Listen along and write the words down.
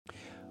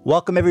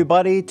Welcome,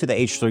 everybody, to the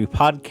H3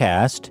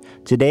 podcast.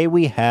 Today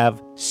we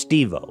have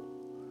Steve-O,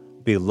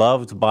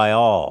 beloved by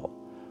all,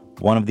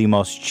 one of the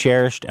most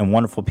cherished and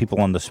wonderful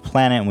people on this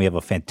planet, and we have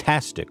a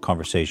fantastic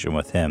conversation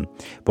with him.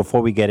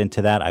 Before we get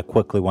into that, I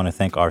quickly want to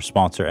thank our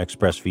sponsor,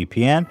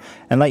 ExpressVPN,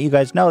 and let you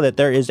guys know that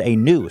there is a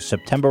new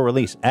September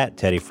release at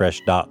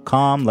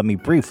teddyfresh.com. Let me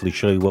briefly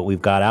show you what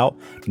we've got out.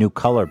 New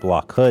color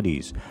block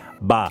hoodies.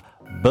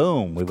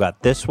 Boom. We've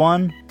got this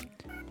one.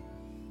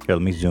 Here,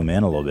 let me zoom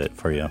in a little bit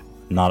for you.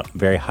 Not a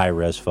very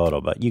high-res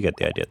photo, but you get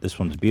the idea. This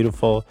one's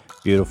beautiful,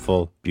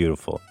 beautiful,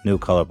 beautiful. New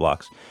color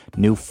blocks.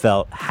 New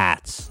felt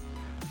hats.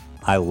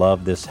 I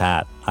love this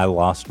hat. I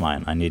lost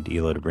mine. I need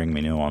Hila to bring me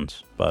new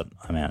ones. But,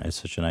 man,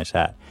 it's such a nice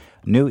hat.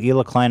 New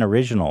Hila Klein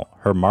original.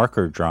 Her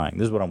marker drawing.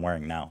 This is what I'm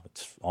wearing now.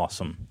 It's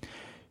awesome.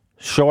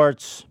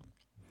 Shorts.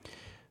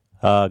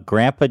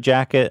 Grandpa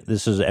jacket.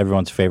 This is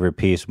everyone's favorite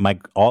piece. My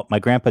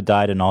grandpa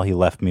died, and all he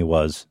left me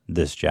was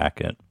this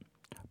jacket.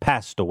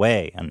 Passed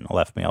away and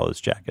left me all this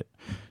jacket.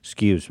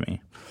 Excuse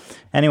me.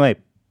 Anyway,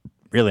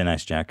 really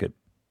nice jacket.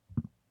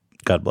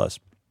 God bless.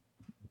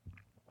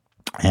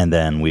 And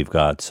then we've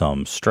got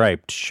some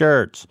striped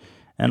shirts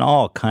and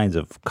all kinds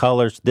of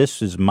colors.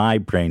 This is my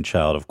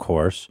brainchild, of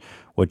course,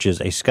 which is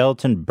a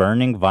skeleton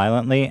burning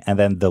violently and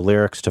then the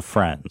lyrics to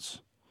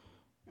Friends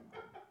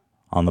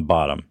on the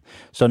bottom.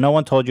 So no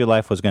one told you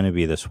life was going to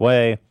be this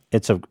way.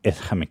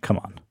 I mean, come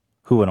on.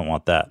 Who wouldn't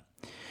want that?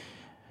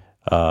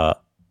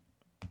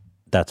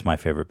 That's my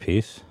favorite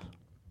piece.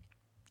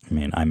 I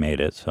mean, I made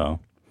it, so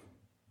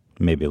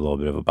maybe a little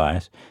bit of a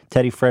bias.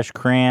 Teddy Fresh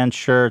crayon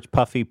shirts,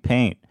 puffy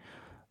paint,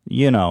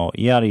 yada,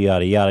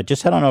 yada, yada.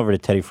 Just head on over to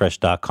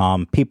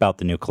teddyfresh.com, peep out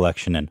the new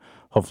collection, and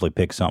hopefully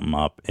pick something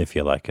up if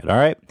you like it, all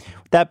right?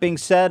 With that being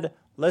said,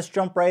 let's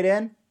jump right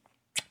in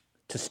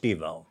to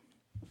Steve-O.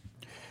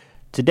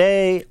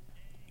 Today,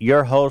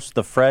 your host,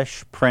 the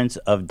Fresh Prince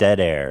of Dead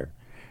Air,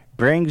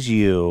 brings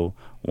you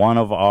one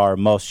of our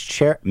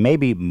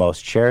maybe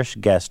most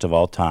cherished guests of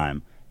all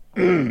time,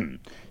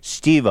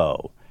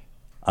 Steve-O,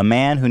 a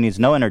man who needs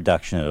no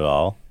introduction at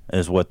all,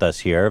 is with us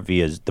here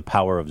via the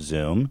power of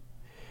Zoom.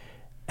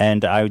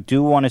 And I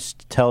do want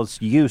to tell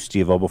you,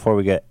 Steve-O, before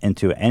we get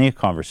into any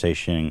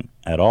conversation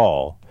at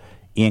all,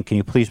 Ian, can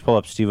you please pull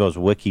up Steve-O's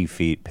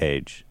WikiFeet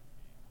page?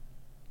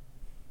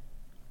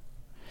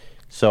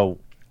 So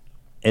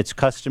it's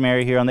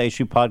customary here on the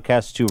H2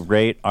 podcast to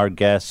rate our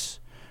guests'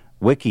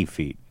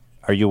 WikiFeet.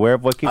 Are you aware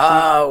of WikiFeet?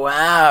 Oh,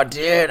 wow,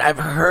 dude. I've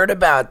heard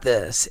about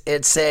this.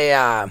 It's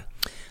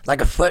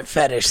like a foot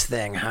fetish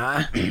thing,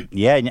 huh?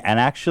 Yeah, and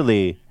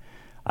actually,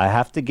 I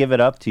have to give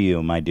it up to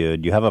you, my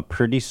dude. You have a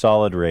pretty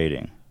solid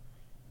rating.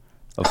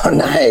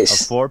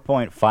 Nice. A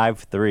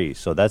 4.53,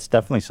 so that's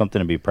definitely something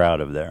to be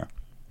proud of there.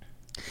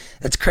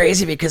 It's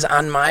crazy because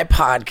on my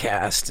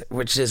podcast,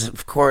 which is,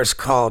 of course,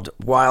 called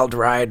Wild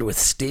Ride with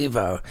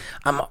Steve-O,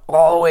 I'm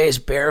always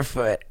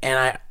barefoot, and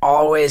I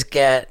always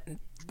get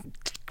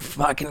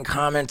fucking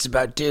comments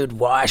about, dude,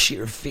 wash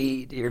your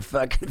feet. Your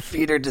fucking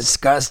feet are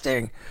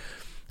disgusting.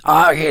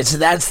 Oh, okay, so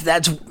that's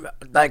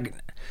like,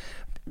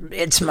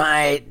 it's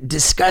my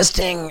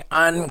disgusting,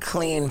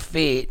 unclean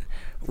feet,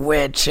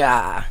 which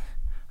are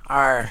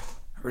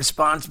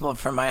responsible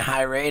for my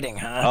high rating,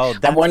 huh? Oh,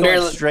 that's going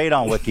straight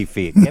on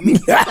WikiFeet. Get me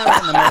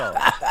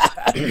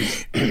right in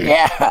the middle.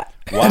 Yeah.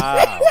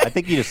 Wow, I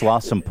think you just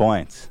lost some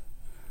points.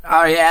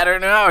 Oh yeah, I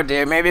don't know,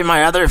 dude. Maybe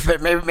my other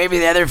foot, maybe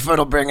the other foot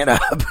will bring it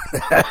up.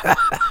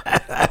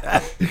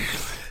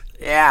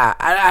 Yeah,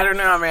 I don't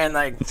know, man.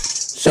 Like,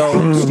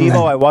 so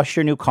Steve-O, I watched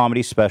your new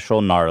comedy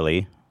special,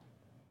 Gnarly.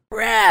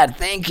 Rad,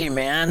 thank you,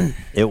 man.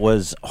 It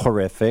was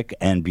horrific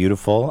and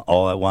beautiful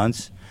all at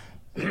once.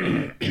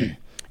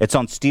 It's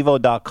on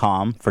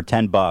steveo.com for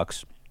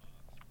 $10.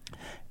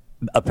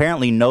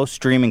 Apparently, no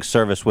streaming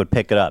service would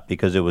pick it up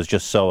because it was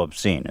just so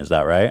obscene. Is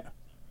that right?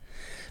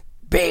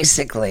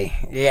 Basically,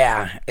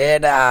 yeah.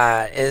 It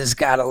has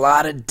got a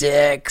lot of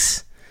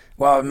dicks.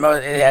 Well,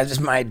 it has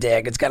just my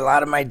dick. It's got a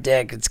lot of my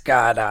dick. It's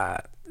got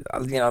a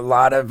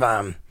lot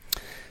of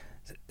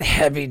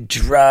heavy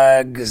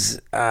drugs,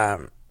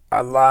 a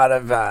lot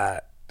of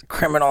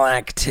criminal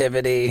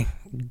activity,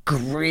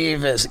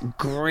 grievous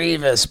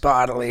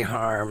bodily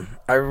harm.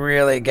 I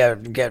really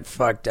get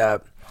fucked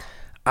up.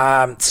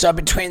 So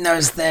between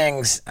those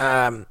things,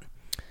 it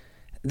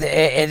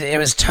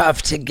was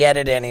tough to get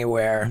it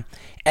anywhere.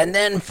 And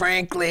then,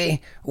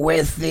 frankly,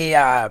 with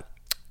the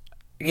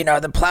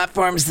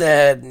platforms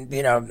that,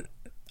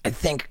 I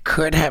think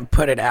could have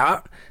put it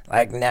out,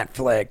 like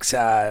Netflix,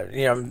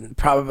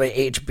 probably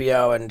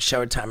HBO and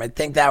Showtime. I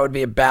think that would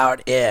be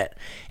about it.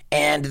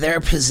 And their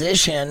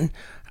position,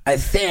 I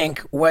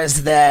think,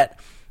 was that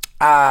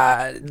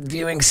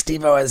viewing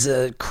Steve-O as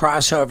a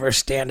crossover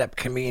stand-up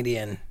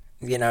comedian,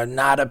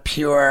 not a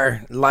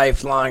pure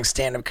lifelong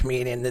stand-up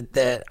comedian,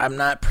 that I'm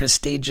not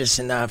prestigious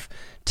enough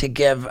to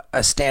give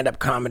a stand-up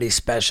comedy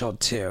special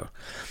to.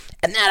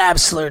 And that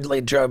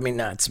absolutely drove me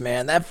nuts,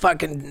 man.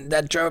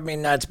 That drove me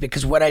nuts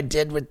because what I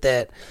did with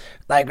it,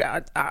 like,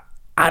 I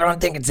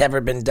don't think it's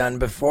ever been done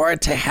before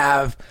to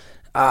have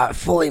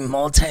fully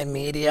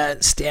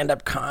multimedia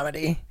stand-up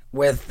comedy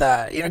with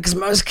because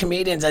most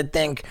comedians, I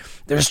think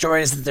their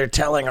stories that they're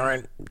telling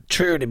aren't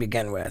true to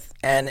begin with,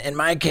 and in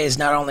my case,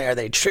 not only are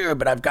they true,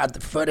 but I've got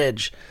the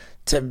footage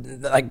to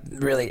like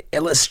really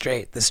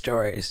illustrate the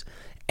stories.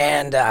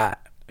 And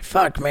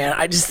fuck, man,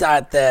 I just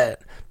thought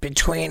that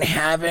between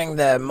having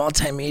the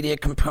multimedia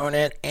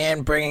component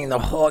and bringing the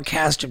whole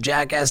cast of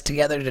Jackass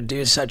together to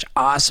do such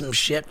awesome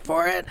shit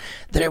for it,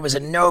 that it was a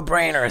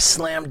no-brainer, a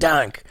slam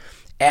dunk.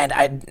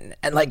 And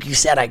like you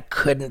said, I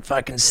couldn't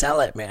fucking sell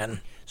it, man.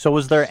 So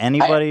was there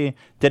anybody?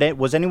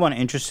 Was anyone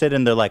interested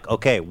in? They're like,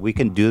 okay, we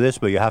can do this,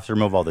 but you have to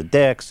remove all the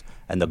dicks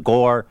and the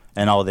gore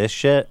and all this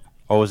shit,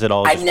 or was it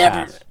all? Just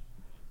passed?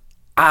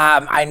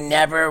 I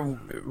never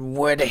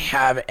would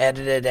have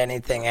edited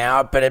anything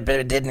out, but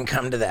it didn't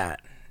come to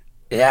that.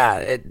 Yeah,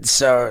 it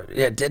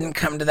didn't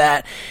come to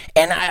that,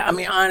 and I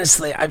mean,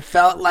 honestly, I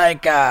felt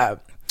like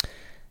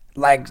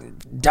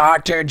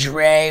Dr.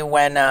 Dre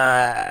when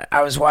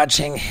I was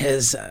watching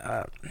his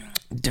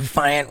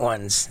Defiant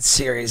Ones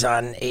series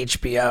on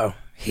HBO.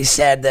 He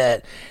said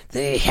that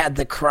they had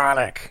the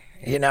Chronic,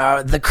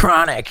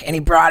 and he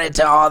brought it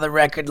to all the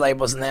record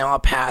labels, and they all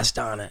passed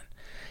on it.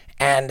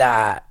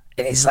 And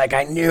he's like,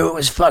 I knew it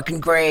was fucking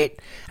great.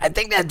 I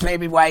think that's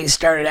maybe why he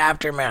started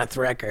Aftermath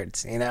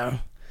Records, And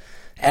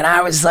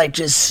I was like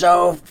just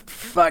so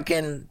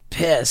fucking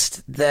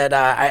pissed that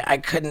I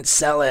couldn't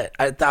sell it.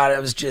 I thought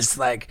it was just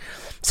like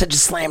such a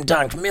slam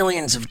dunk,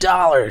 millions of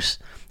dollars.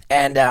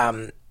 And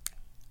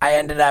I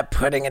ended up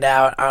putting it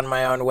out on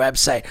my own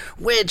website,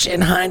 which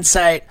in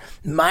hindsight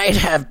might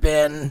have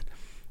been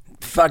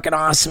fucking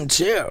awesome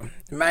too.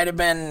 It might have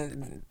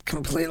been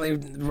completely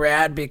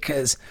rad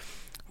because,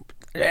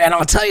 and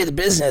I'll tell you the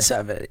business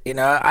of it,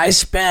 I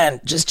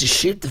spent just to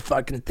shoot the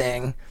fucking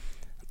thing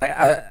like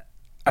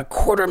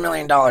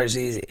 $250,000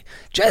 easy.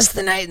 Just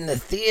the night in the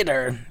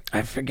theater,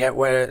 I forget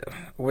what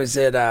was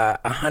it,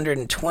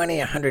 120,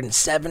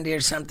 170 or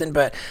something,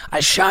 but I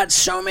shot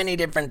so many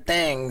different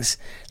things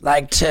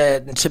like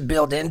to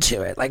build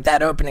into it, like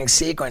that opening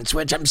sequence,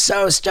 which I'm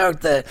so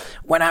stoked that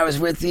when I was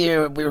with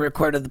you, we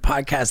recorded the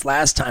podcast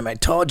last time, I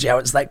told you, I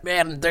was like,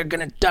 man, they're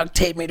going to duct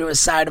tape me to a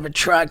side of a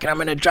truck and I'm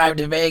going to drive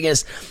to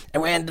Vegas,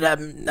 and we ended up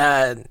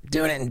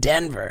doing it in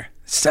Denver.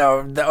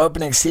 So the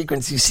opening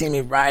sequence, you see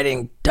me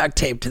riding duct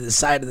tape to the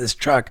side of this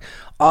truck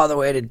all the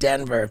way to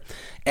Denver.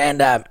 And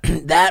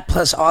that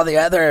plus all the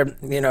other,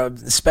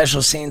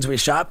 special scenes we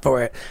shot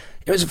for it,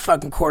 it was a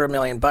fucking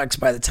 $250,000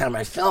 by the time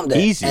I filmed it.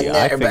 Easy.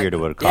 I figured it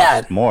would have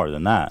cost more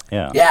than that.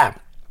 Yeah. Yeah.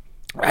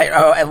 Right.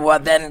 Oh, and well,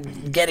 then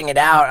getting it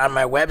out on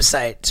my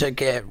website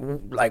took it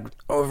like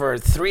over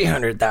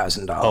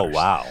 $300,000. Oh,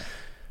 wow.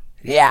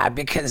 Yeah,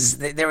 because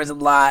there was a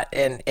lot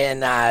in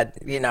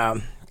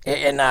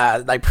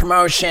like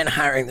promotion,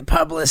 hiring the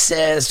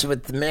publicist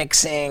with the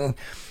mixing,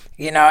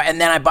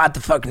 and then I bought the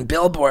fucking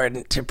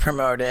billboard to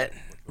promote it,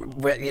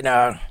 with,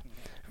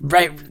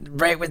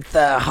 right with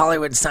the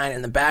Hollywood sign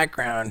in the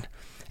background.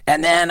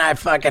 And then I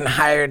fucking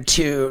hired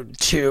two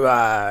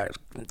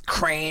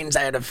cranes.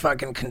 I had a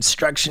fucking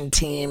construction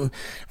team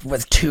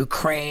with 2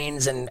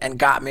 cranes and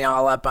got me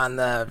all up on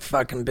the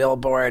fucking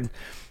billboard.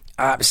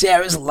 So yeah,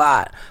 it was a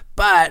lot,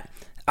 but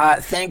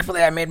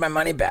thankfully I made my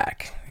money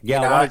back.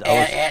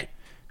 Yeah,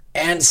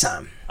 and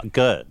some.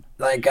 Good.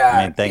 Like,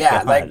 thank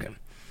God. like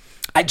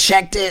I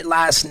checked it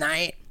last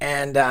night,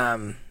 and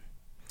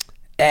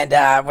with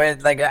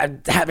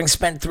having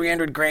spent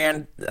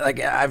 $300,000, like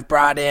I've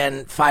brought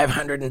in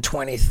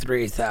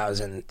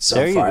 $523,000 so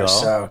there you far. Go.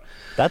 So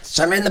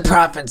so I'm in the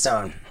profit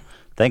zone.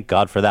 Thank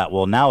God for that.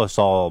 Well, now it's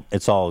all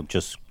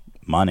just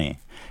money,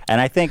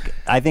 and I think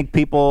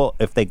people,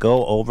 if they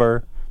go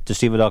over to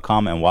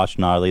Steve.com and watch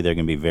Gnarly, they're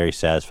gonna be very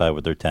satisfied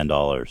with their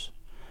 $10.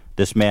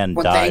 This man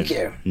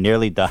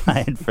nearly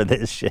died for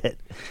this shit.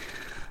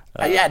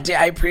 Yeah, dude,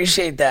 I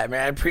appreciate that,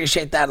 man. I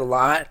appreciate that a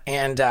lot.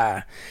 And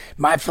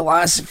my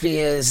philosophy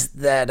is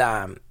that,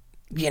 I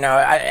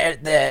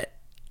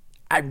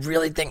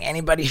really think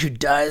anybody who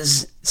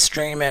does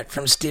stream it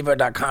from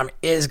Stevo.com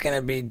is going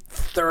to be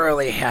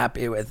thoroughly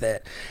happy with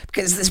it.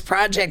 Because this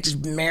project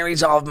just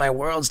marries all of my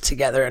worlds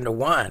together into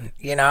one,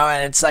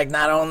 And it's like,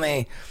 not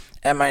only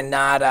am I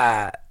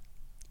not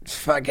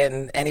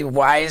fucking any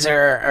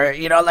wiser, or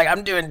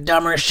I'm doing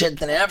dumber shit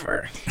than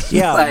ever.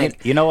 Yeah.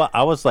 Like, you know what,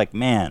 I was like,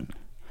 man,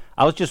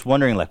 I was just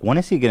wondering, like, when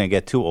is he gonna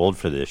get too old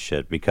for this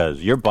shit?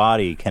 Because your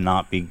body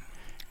cannot be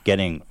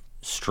getting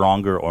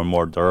stronger or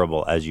more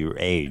durable as you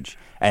age,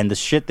 and the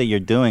shit that you're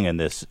doing in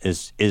this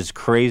is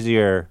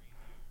crazier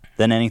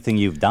than anything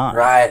you've done.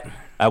 Right.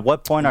 At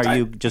what point are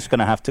you just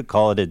gonna have to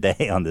call it a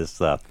day on this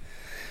stuff?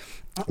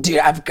 Dude,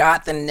 I've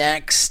got the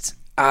next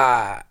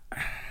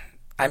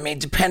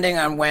depending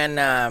on when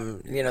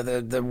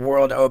the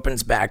world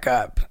opens back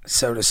up,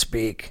 so to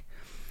speak.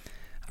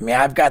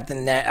 I've got the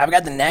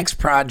next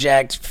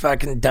project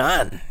fucking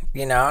done.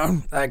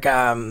 Like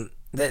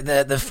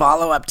the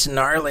follow up to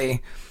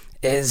Gnarly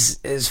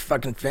is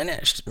fucking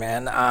finished,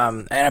 man.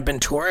 And I've been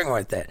touring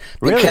with it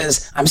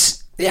because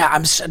really?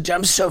 I'm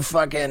so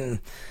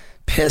fucking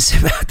pissed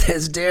about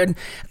this, dude.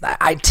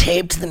 I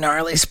taped the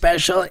Gnarly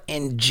special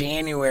in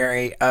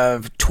January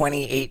of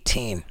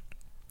 2018.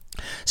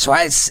 So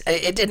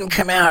it didn't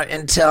come out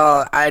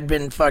until I'd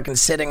been fucking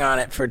sitting on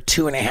it for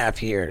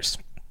 2.5 years.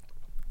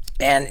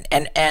 And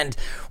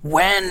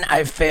when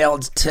I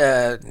failed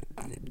to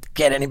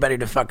get anybody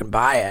to fucking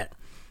buy it,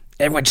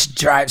 and which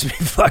drives me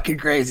fucking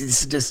crazy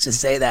just to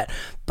say that,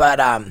 but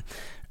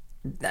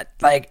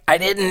like, I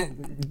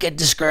didn't get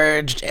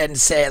discouraged and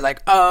say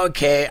like, oh,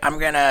 okay, I'm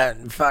gonna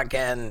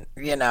fucking,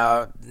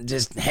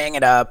 just hang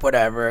it up,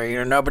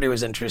 whatever, nobody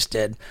was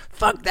interested.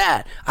 Fuck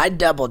that. I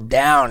doubled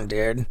down,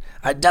 dude.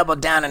 I doubled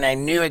down, and I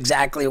knew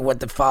exactly what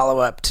the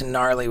follow-up to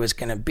Gnarly was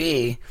gonna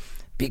be,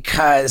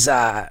 because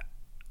the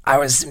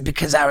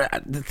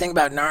thing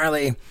about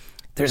Gnarly,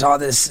 there's all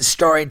this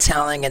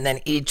storytelling, and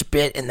then each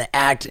bit in the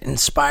act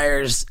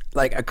inspires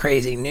like a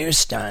crazy news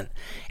stunt.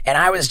 And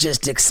I was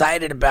just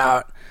excited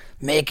about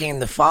making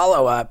the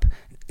follow-up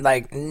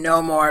like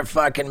no more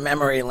fucking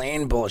memory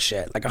lane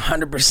bullshit, like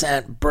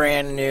 100%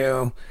 brand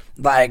new,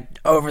 like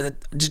over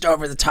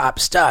the top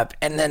stuff.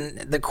 And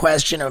then the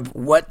question of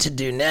what to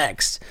do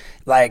next,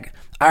 like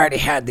I already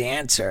had the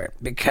answer,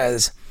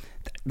 because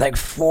like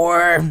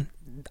for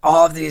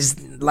all of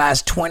these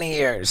last 20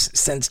 years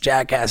since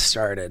Jackass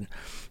started,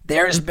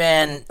 there's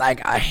been like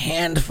a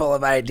handful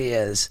of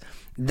ideas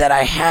that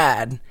I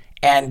had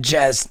and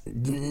just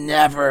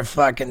never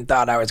fucking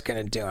thought I was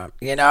gonna do them.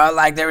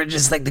 Like they were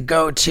just like the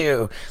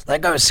go-to.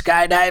 Like, oh,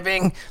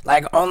 skydiving,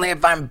 like only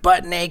if I'm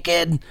butt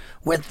naked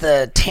with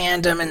the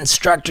tandem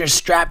instructor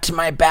strapped to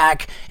my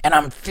back and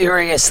I'm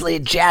furiously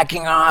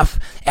jacking off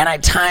and I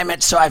time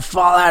it so I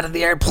fall out of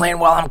the airplane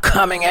while I'm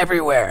coming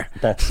everywhere.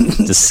 That's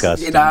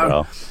disgusting,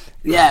 bro.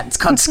 Yeah, it's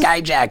called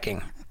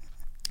skyjacking.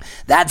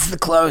 That's the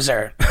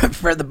closer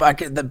for the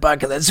bucket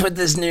list. That's what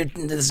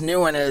this new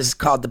one is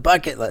called, the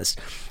bucket list.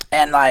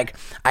 And like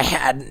I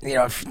had,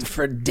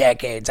 for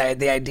decades, I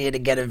had the idea to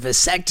get a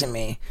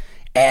vasectomy,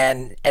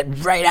 and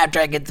right after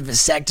I get the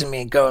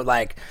vasectomy, go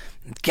like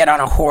get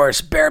on a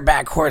horse,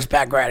 bareback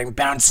horseback riding,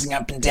 bouncing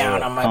up and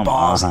down on my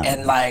balls,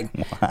 and like,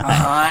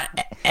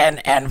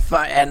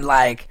 and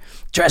like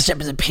dressed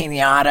up as a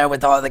piñata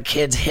with all the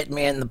kids hitting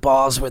me in the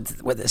balls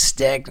with a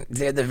stick.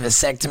 They're the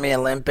vasectomy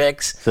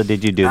Olympics. So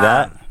did you do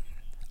that?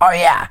 Oh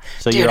yeah.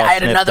 So dude, you're all I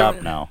had snipped another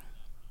up now.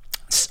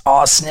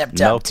 All snipped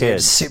No up,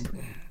 kids. dude.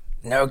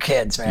 No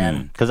kids,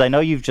 man. Because I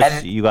know you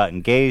got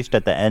engaged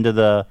at the end of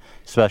the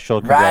special.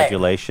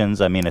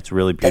 Congratulations. Right. I mean, it's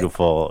really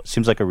beautiful.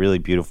 Seems like a really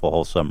beautiful,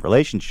 wholesome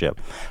relationship.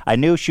 I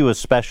knew she was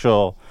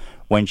special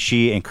when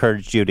she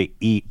encouraged you to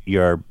eat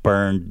your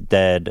burned,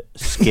 dead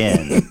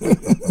skin.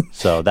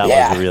 So that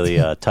was a really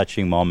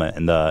touching moment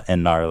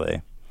in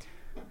Gnarly.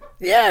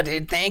 Yeah,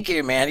 dude. Thank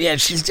you, man. Yeah,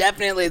 she's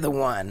definitely the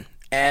one.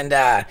 And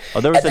there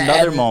was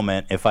another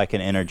moment, if I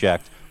can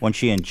interject, when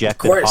she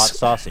injected hot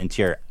sauce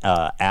into your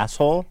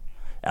asshole.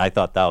 I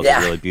thought that was a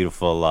really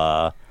beautiful.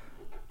 I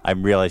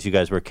realized you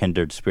guys were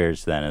kindred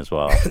spirits then as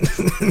well.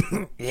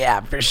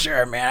 Yeah, for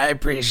sure, man. I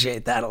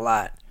appreciate that a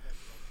lot.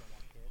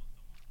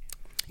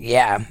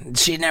 Yeah,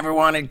 she never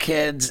wanted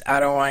kids. I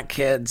don't want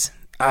kids.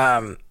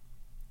 It's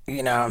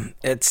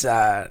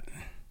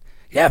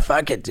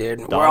fuck it, dude.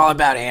 Dogs. We're all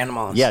about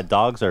animals. Yeah,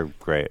 dogs are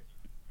great.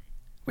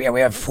 We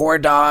have 4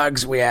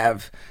 dogs. We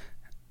have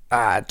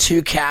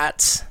 2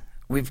 cats.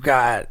 We've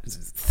got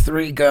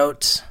 3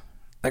 goats.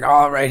 Like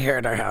all right here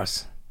at our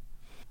house.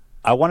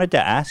 I wanted to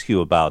ask you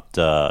about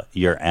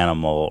your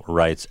animal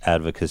rights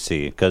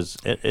advocacy, because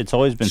it's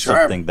always been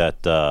something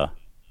that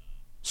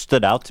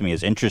stood out to me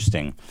as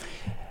interesting.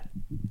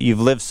 You've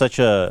lived such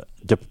a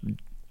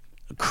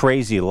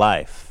crazy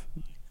life.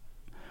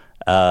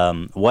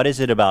 What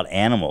is it about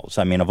animals?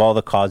 I mean, of all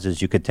the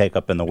causes you could take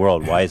up in the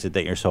world, why is it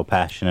that you're so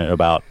passionate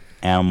about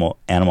animal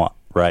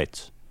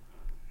rights?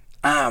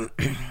 I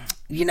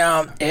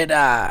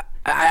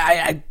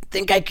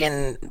think I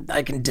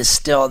can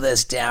distill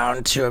this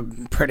down to a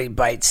pretty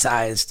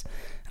bite-sized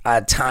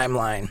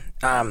timeline.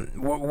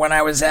 When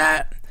I was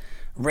at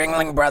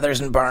Ringling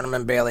Brothers and Barnum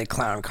and Bailey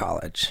Clown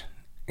College,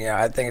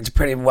 I think it's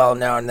pretty well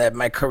known that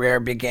my career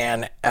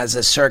began as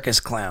a circus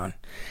clown.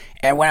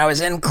 And when I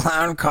was in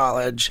clown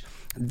college,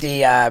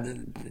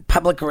 the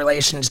public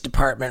relations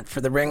department for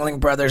the Ringling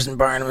Brothers and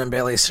Barnum and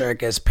Bailey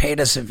Circus paid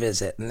us a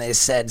visit, and they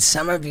said,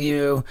 some of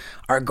you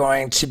are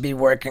going to be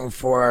working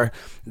for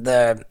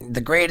the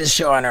greatest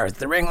show on earth,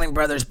 the Ringling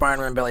Brothers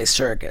Barnum and Bailey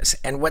Circus,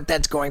 and what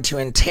that's going to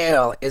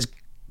entail is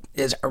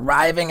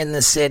arriving in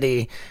the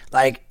city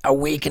like a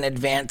week in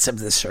advance of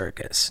the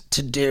circus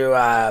to do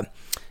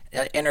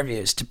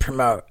interviews, to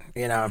promote,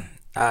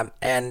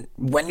 and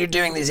when you're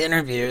doing these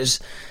interviews,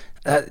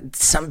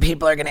 some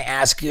people are going to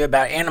ask you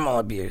about animal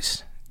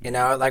abuse,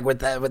 like with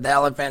the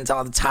elephants,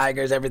 all the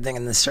tigers, everything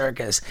in the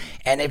circus.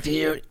 And if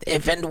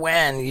and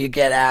when you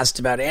get asked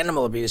about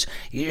animal abuse,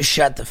 you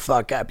shut the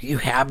fuck up. You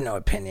have no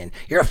opinion.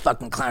 You're a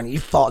fucking clown. You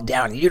fall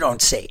down. You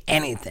don't say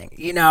anything.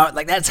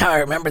 Like that's how I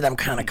remember them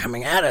kind of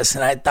coming at us.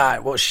 And I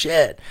thought, well,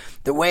 shit,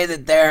 the way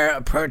that they're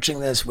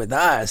approaching this with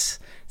us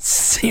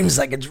seems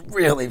like it's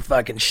really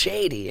fucking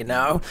shady,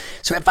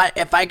 So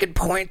if I could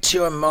point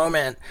to a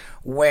moment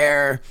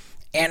where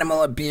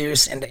animal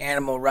abuse and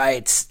animal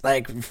rights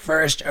like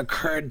first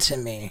occurred to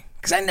me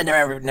Because I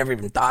never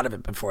even thought of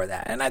it before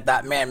that. And I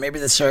thought, man, maybe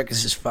the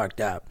circus is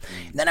fucked up.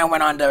 Then I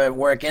went on to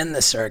work in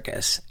the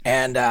circus.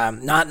 And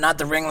not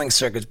the Ringling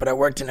Circus, but I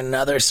worked in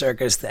another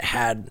circus that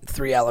had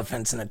 3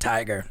 elephants and a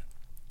tiger.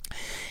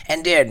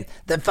 And dude,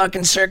 the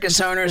fucking circus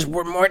owners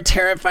were more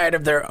terrified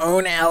of their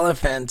own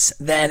elephants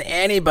than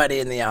anybody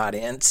in the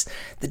audience.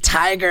 The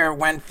tiger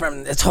went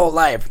from its whole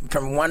life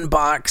from one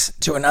box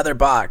to another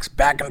box,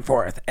 back and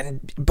forth.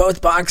 And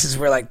both boxes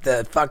were like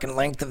the fucking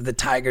length of the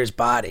tiger's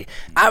body.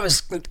 I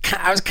was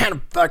kind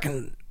of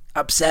fucking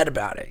upset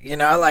about it, you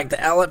know, like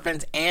the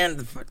elephants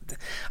and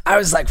I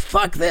was like,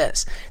 fuck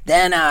this.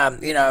 Then,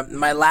 you know,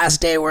 my last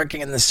day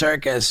working in the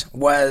circus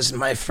was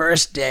my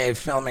first day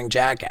filming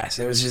Jackass.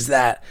 It was just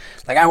that,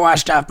 like, I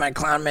washed off my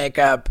clown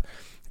makeup.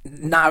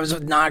 I was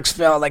with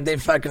Knoxville, like they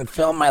fucking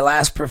filmed my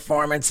last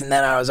performance, and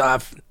then I was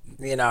off,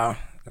 you know,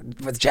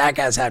 with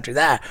Jackass after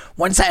that.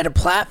 Once I had a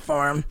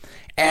platform,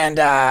 and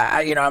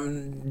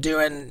I'm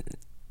doing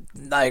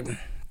like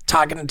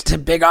talking to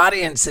big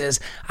audiences,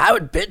 I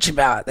would bitch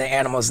about the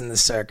animals in the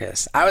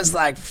circus. I was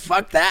like,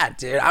 fuck that,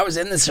 dude. I was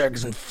in the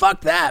circus, and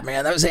fuck that,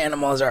 man. Those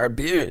animals are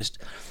abused.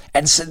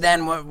 And so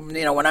then,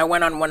 you know, when I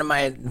went on one of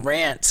my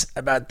rants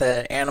about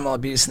the animal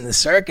abuse in the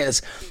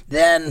circus,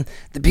 then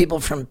the people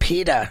from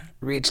PETA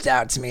reached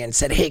out to me and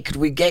said, hey, could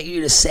we get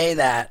you to say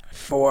that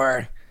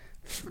for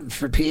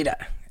PETA?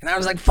 And I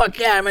was like, fuck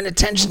yeah, I'm an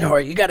attention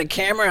whore. You got a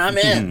camera? I'm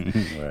in.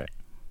 Right.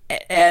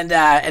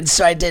 And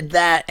so I did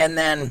that, and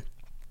then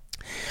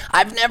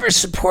I've never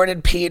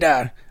supported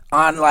PETA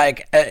on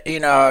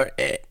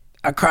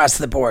across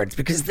the board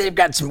because they've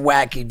got some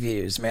wacky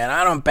views, man.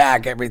 I don't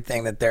back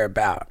everything that they're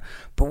about.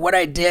 But what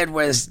I did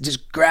was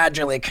just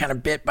gradually, kind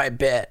of bit by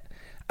bit,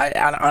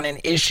 on an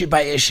issue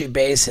by issue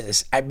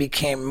basis, I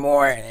became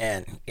more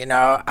in. You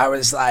know, I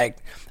was like,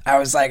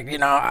 you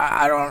know,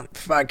 I don't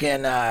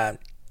fucking, I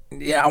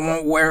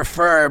won't wear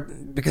fur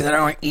because I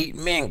don't eat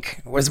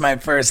mink, was my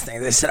first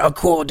thing. They said, oh,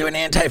 cool, we'll do an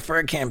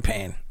anti-fur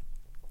campaign.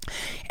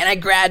 And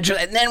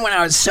and then when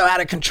I was so out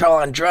of control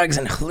on drugs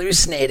and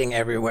hallucinating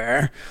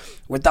everywhere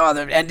with all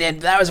and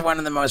that was one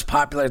of the most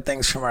popular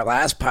things from our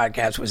last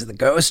podcast was the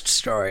ghost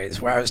stories,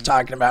 where I was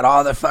talking about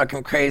all the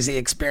fucking crazy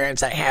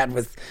experience I had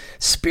with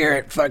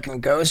spirit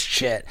fucking ghost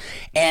shit.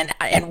 And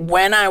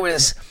when I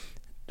was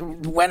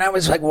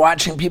like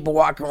watching people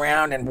walk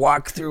around and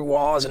walk through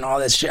walls and all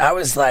this shit, I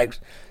was like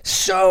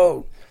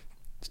so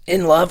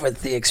in love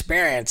with the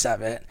experience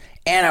of it.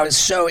 And I was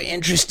so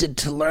interested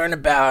to learn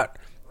about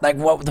like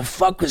what the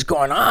fuck was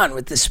going on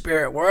with the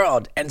spirit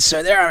world. And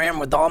so there I am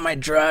with all my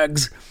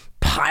drugs,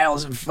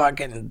 piles of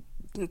fucking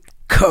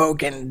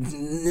coke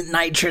and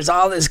nitrous,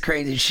 all this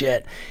crazy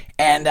shit.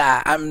 And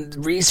I'm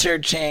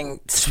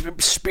researching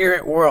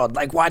spirit world,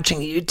 like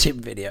watching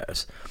YouTube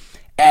videos.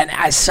 And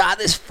I saw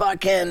this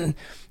fucking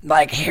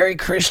like Hare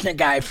Krishna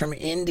guy from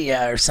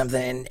India or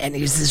something. And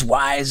he's this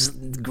wise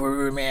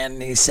guru, man.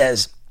 And he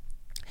says,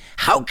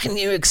 how can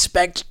you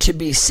expect to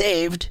be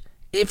saved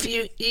if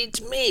you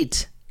eat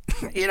meat?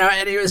 You know,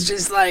 and he was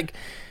just like,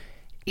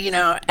 you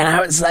know, and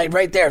I was like,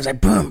 right there, I was like,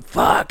 boom,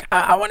 fuck,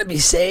 I want to be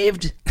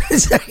saved,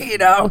 so, you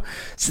know,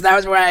 so that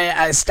was where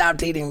I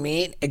stopped eating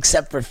meat,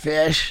 except for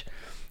fish,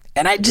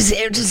 and it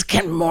just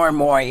came more and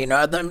more, you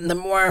know, the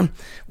more,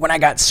 when I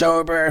got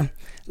sober,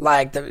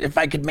 like, if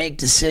I could make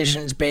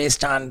decisions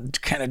based on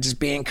kind of just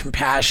being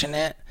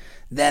compassionate,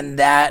 then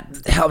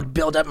that helped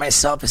build up my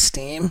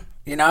self-esteem,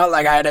 you know,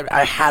 like,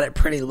 I had it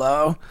pretty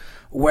low,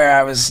 where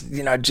I was,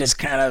 you know, just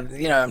kind of,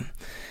 you know,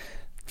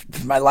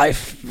 my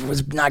life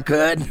was not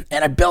good,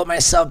 and I built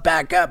myself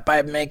back up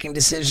by making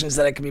decisions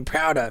that I could be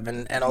proud of,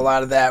 and a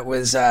lot of that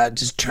was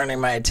just turning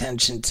my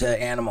attention to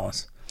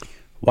animals.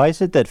 Why is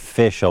it that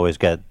fish always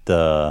get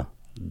the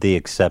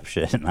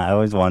exception? I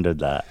always wondered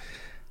that.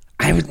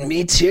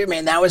 Me too,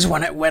 man. That was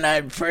when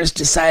I first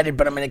decided,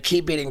 but I'm going to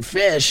keep eating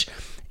fish.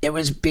 It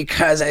was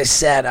because I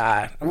said,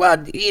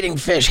 well, eating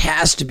fish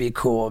has to be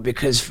cool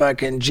because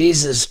fucking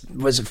Jesus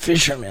was a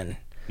fisherman.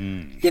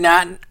 You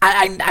know,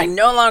 I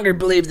no longer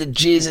believe that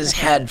Jesus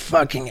had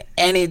fucking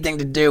anything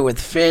to do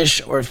with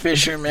fish or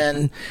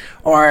fishermen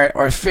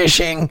or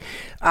fishing.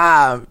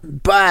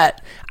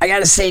 But I got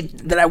to say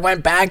that I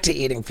went back to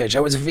eating fish.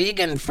 I was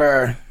vegan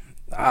for,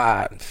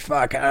 I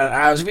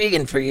was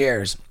vegan for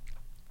years.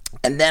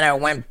 And then I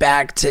went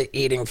back to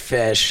eating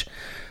fish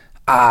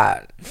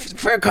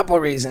for a couple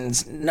of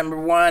reasons.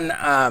 Number one,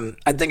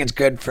 I think it's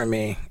good for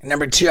me.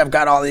 Number two, I've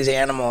got all these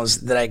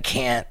animals that I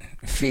can't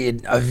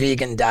feed a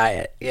vegan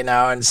diet, you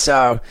know, and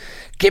so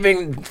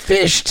giving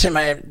fish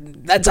to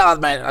that's all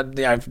my,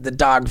 you know, the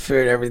dog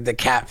food, the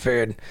cat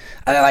food.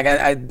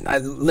 I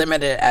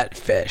limit it at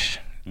fish.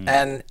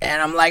 And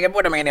I'm like,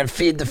 what am I going to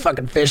feed the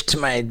fucking fish to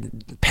my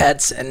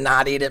pets and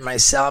not eat it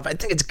myself? I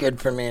think it's good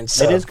for me. And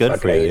so it is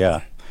good for you,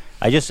 yeah.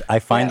 I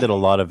find that a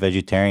lot of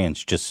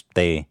vegetarians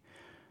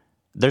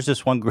there's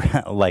this one,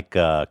 like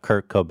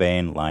Kurt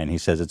Cobain line. He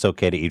says it's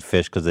okay to eat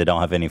fish because they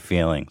don't have any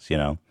feelings, you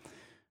know?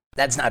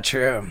 That's not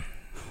true.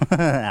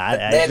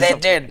 They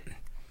did.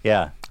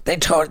 Yeah. They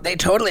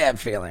totally have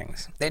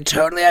feelings. They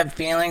totally have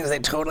feelings. They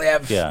totally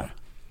have... Yeah.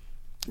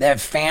 They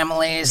have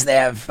families. They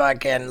have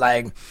fucking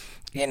like,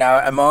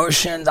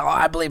 emotions.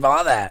 I believe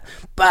all that.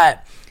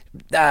 But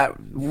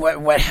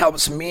what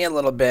helps me a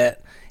little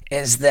bit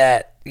is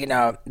that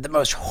the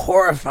most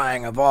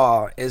horrifying of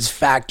all is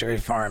factory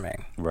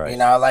farming. Right.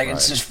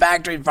 It's just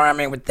factory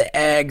farming with the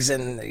eggs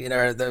and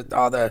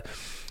all the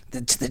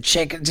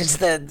chicken, just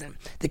the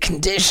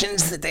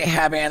conditions that they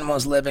have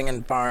animals living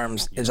in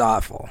farms is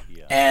awful.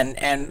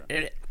 Yeah.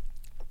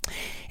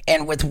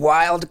 And with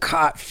wild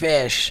caught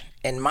fish,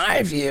 in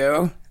my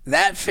view,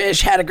 that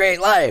fish had a great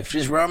life,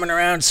 just roaming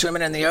around,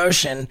 swimming in the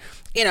ocean,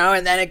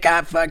 and then it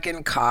got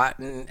fucking caught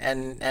and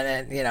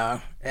it,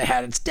 it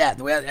had its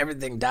death.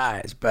 Everything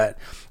dies. But,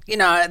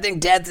 I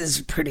think death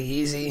is pretty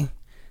easy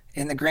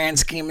in the grand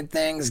scheme of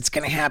things. It's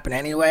going to happen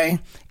anyway.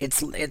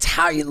 It's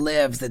how you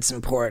live that's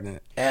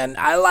important. And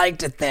I like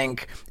to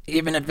think,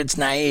 even if it's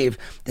naive,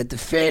 that the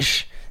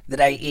fish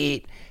that I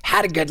eat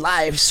had a good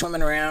life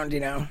swimming around,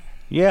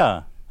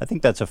 Yeah. I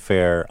think that's a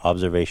fair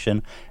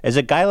observation. Is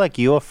a guy like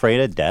you afraid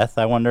of death,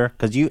 I wonder?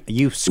 Because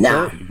you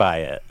skirt by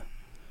it.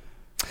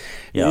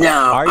 Yeah. No.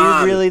 Are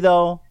you really,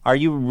 though? Are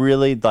you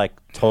really, like,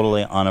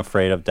 totally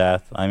unafraid of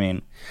death? I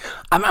mean...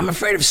 I'm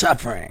afraid of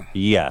suffering.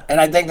 Yeah.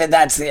 And I think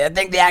I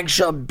think the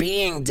actual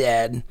being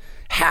dead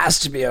has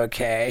to be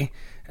okay.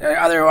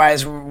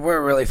 Otherwise,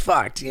 we're really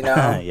fucked,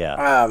 Yeah.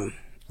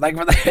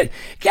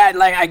 God,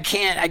 I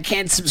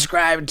can't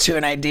subscribe to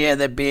an idea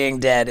that being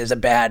dead is a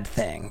bad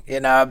thing.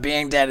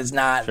 Being dead is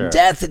not. Sure.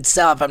 Death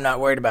itself, I'm not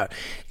worried about.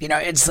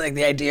 It's like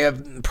the idea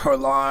of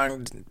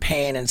prolonged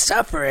pain and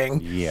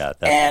suffering. Yeah.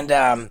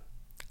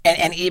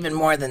 And even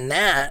more than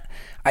that,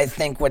 I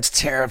think what's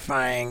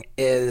terrifying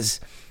is,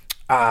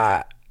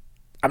 I'm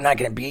not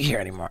going to be here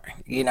anymore.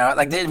 You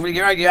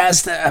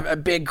asked a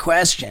big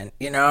question.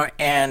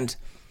 And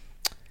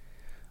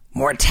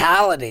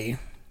mortality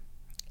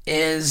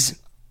is.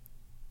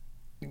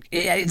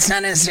 It's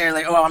not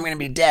necessarily, I'm going to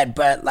be dead,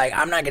 but like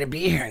I'm not going to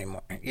be here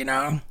anymore.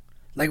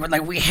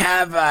 Like we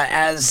have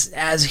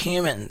as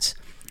humans,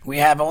 we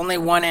have only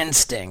one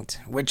instinct,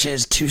 which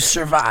is to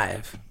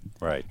survive.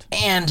 Right.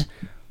 And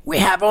we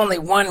have only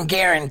one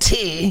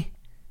guarantee: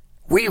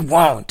 we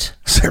won't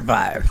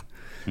survive.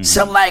 Mm-hmm.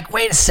 So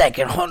wait a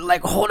second,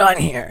 hold on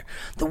here.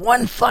 The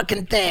one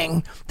fucking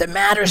thing that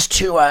matters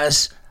to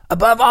us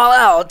above all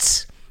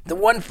else. The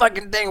one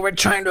fucking thing we're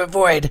trying to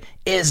avoid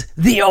is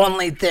the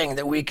only thing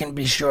that we can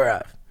be sure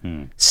of.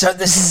 So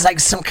this is like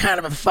some kind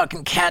of a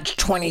fucking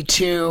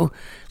catch-22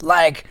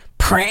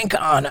 prank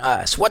on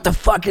us. What the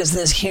fuck is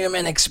this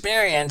human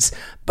experience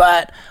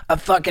but a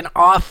fucking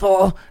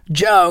awful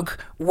joke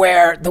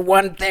where the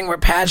one thing we're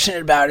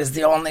passionate about is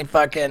the only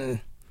fucking...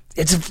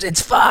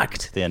 It's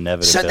fucked. The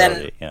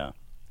inevitability, yeah.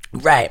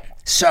 Right.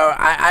 So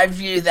I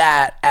view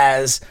that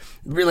as...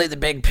 really the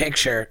big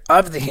picture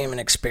of the human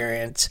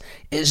experience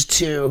is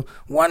to,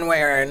 one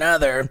way or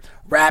another,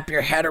 wrap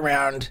your head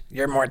around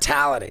your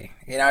mortality,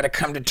 to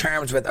come to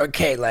terms with,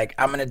 okay,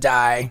 I'm going to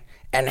die,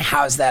 and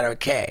how's that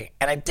okay?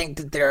 And I think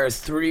that there are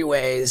three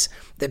ways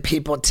that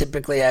people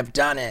typically have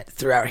done it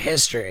throughout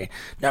history.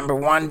 Number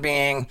one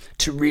being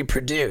to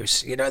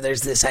reproduce.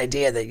 There's this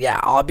idea that,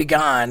 I'll be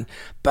gone,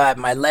 but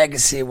my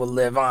legacy will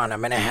live on.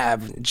 I'm going to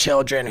have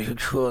children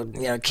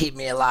who keep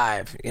me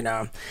alive,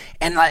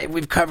 And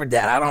we've covered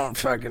that. I don't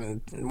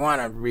fucking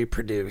want to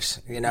reproduce,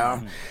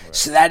 Right.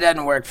 So that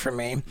doesn't work for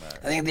me. Right.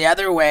 I think the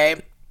other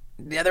way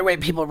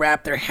people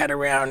wrap their head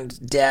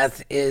around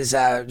death is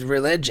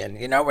religion,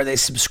 where they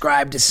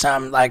subscribe to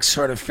some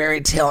sort of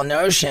fairy tale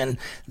notion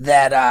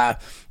that,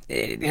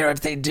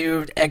 if they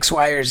do X,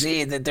 Y, or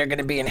Z, that they're going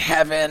to be in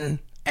heaven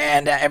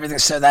and everything.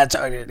 So that's,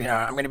 I'm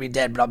going to be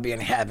dead, but I'll be in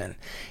heaven.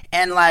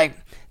 And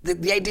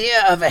the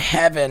idea of a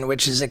heaven,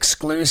 which is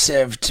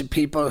exclusive to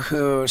people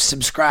who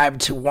subscribe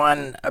to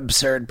one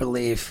absurd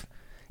belief,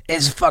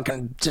 is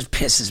fucking just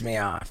pisses me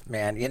off,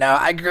 man.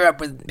 I grew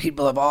up with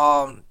people of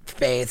all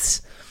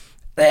faiths.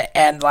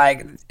 And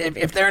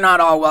if they're not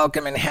all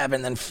welcome in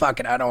heaven, then fuck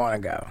it, I don't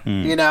want to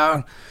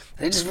go.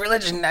 It's just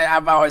religion.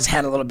 I've always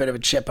had a little bit of a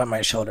chip on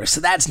my shoulder,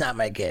 so that's not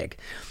my gig.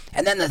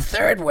 And then the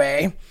third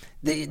way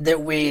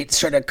that we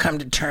sort of come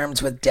to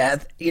terms with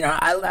death,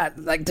 I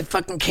like the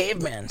fucking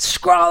caveman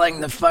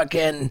scrawling the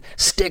fucking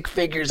stick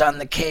figures on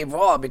the cave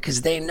wall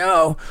because they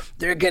know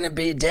they're gonna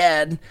be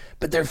dead,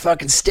 but their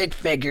fucking stick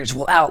figures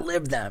will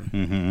outlive them.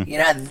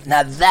 Mm-hmm.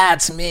 Now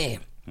that's me.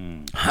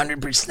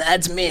 100%.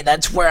 That's me.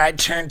 That's where I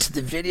turned to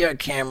the video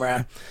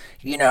camera.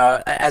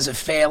 As a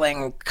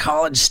failing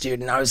college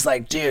student, I was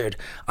like, dude,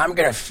 I'm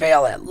going to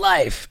fail at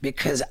life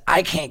because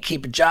I can't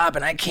keep a job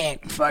and I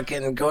can't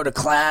fucking go to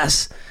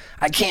class.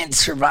 I can't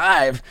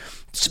survive.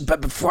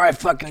 But before I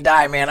fucking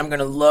die, man, I'm going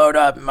to load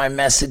up my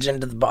message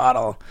into the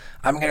bottle.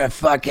 I'm going to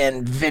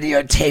fucking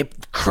videotape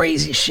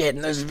crazy shit,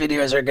 and those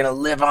videos are going to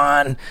live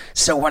on.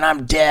 So when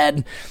I'm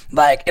dead,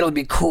 it'll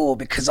be cool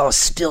because I'll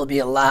still be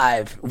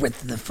alive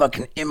with the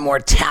fucking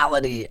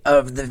immortality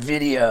of the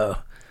video.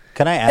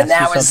 Can I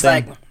ask you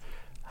something?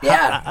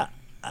 Yeah.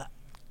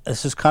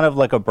 This is kind of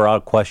like a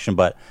broad question,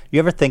 but you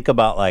ever think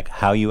about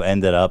how you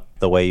ended up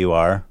the way you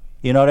are?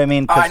 You know what I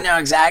mean? Oh, I know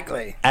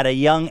exactly. At a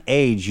young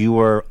age, you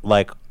were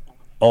like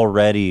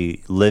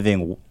already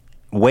living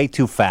way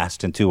too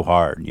fast and too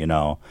hard, you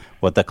know,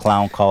 with the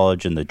clown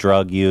college and the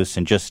drug use,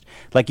 and just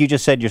like you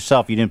just said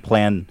yourself, you didn't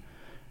plan,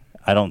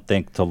 I don't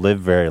think, to live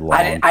very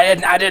long.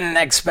 I didn't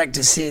expect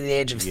to see the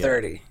age of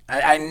 30.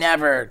 I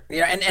never,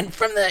 you know, and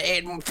from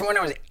when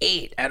I was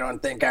 8, I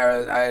don't think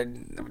I had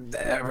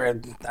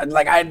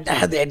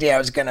the idea I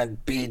was gonna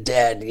be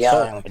dead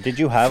young. So, did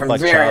you have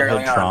like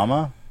childhood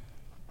trauma?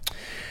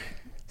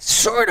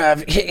 Sort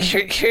of.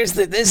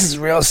 This is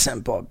real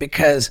simple,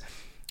 because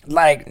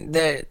like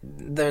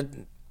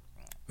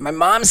my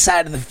mom's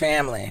side of the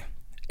family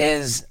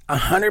is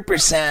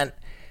 100%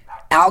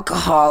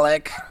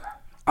 alcoholic.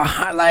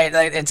 Like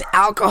it's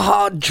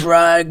alcohol,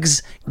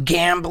 drugs,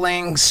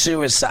 gambling,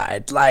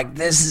 suicide. Like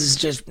this is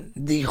just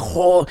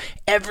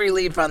every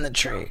leaf on the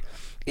tree.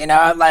 You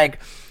know, like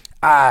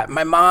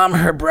my mom,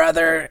 her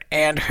brother,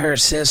 and her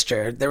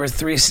sister. There were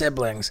 3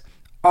 siblings,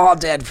 all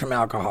dead from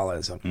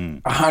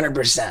alcoholism.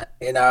 100%.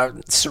 You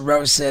know,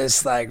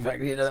 cirrhosis, like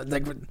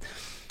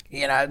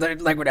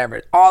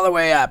whatever, all the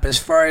way up. As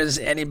far as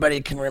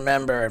anybody can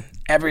remember,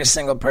 every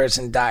single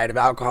person died of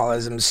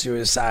alcoholism,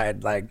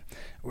 suicide, like,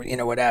 you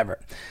know, whatever.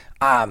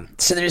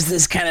 So there's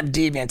this kind of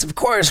deviance. Of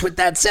course, with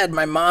that said,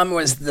 my mom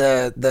was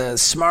the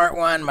smart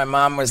one. My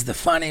mom was the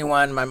funny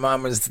one. My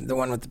mom was the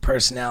one with the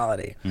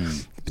personality.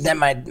 But then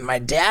my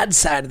dad's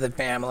side of the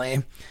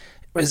family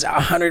was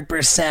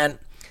 100%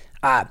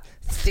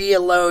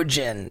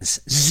 theologians,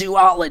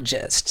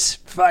 zoologists,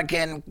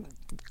 fucking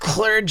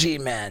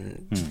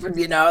clergymen,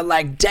 you know,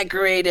 like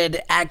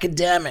decorated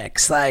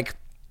academics, like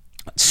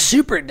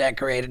super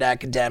decorated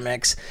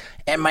academics.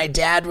 And my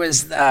dad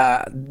was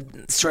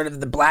sort of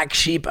the black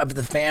sheep of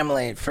the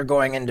family for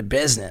going into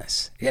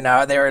business. You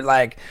know, they were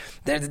like,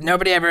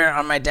 nobody ever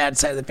on my dad's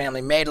side of the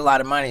family made a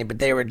lot of money, but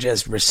they were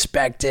just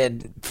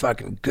respected,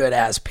 fucking good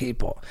ass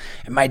people.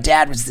 And my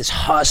dad was this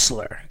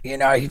hustler. You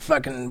know, he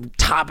fucking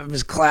top of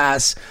his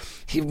class.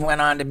 He went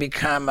on to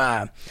become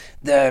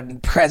the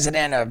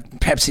president of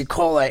Pepsi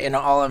Cola in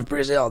all of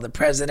Brazil, the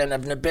president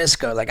of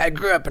Nabisco. Like, I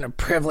grew up in a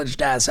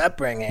privileged ass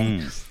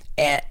upbringing,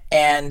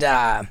 and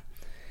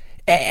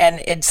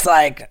it's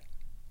like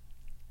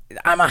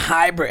I'm a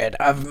hybrid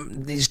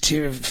of these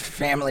 2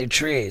 family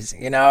trees.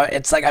 You know,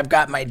 it's like I've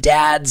got my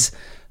dad's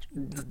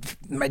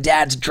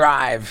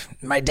drive,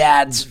 my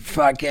dad's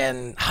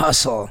fucking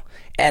hustle,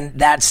 and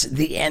that's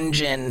the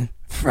engine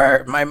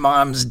for my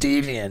mom's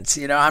deviance.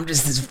 You know, I'm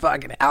just this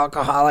fucking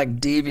alcoholic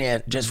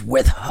deviant just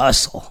with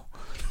hustle.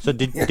 So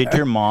did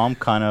your mom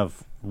kind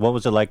of, what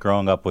was it like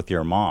growing up with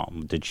your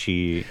mom?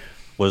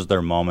 Was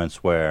there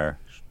moments where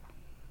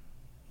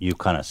you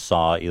kind of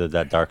saw either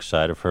that dark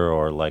side of her,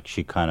 or like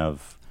she kind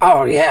of...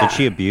 Oh, yeah. Did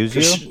she abuse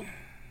you?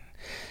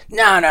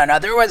 No.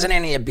 There wasn't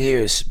any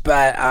abuse,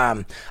 but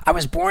I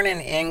was born in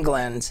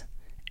England,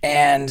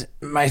 and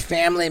my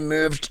family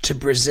moved to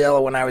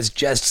Brazil when I was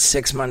just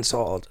 6 months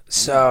old.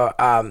 So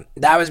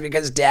that was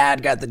because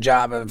Dad got the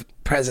job of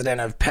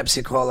president of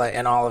Pepsi Cola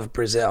in all of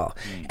Brazil.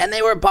 And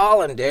they were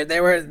balling,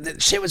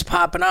 dude. Shit was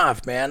popping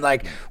off, man.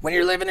 Like, when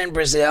you're living in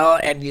Brazil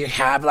and you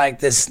have like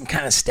this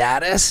kind of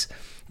status...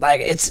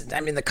 Like,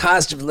 the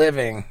cost of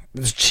living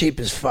was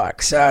cheap as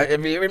fuck. So if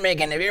you're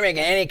making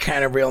any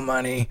kind of real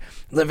money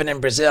living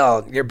in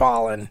Brazil, you're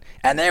balling.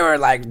 And they were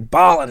like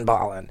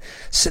balling.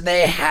 So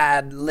they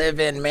had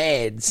live-in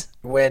maids,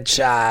 which,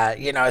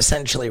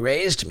 essentially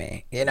raised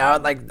me. You know,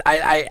 like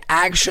I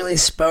actually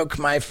spoke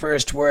my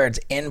first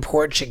words in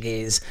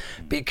Portuguese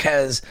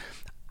because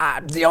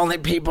the only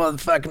people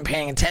fucking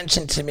paying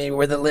attention to me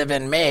were the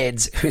live-in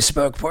maids who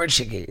spoke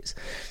Portuguese.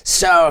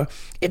 So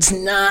it's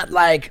not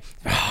like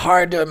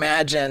hard to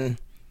imagine,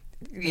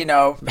 you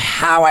know,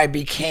 how I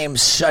became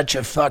such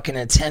a fucking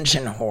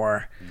attention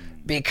whore,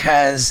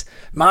 because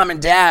Mom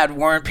and Dad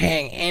weren't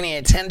paying any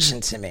attention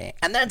to me.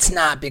 And that's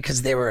not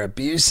because they were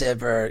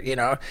abusive or, you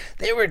know,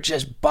 they were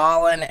just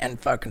balling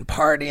and fucking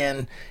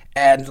partying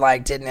and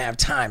like didn't have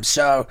time.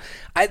 So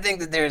I think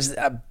that there's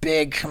a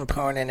big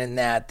component in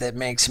that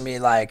makes me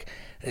like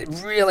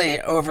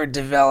really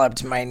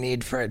overdeveloped my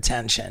need for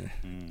attention.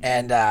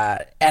 And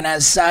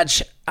as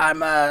such, I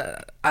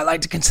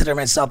like to consider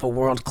myself a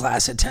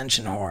world-class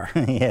attention whore.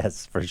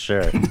 Yes, for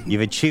sure.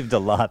 You've achieved a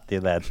lot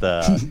through that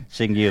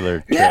singular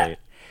trait. Yeah.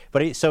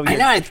 But so I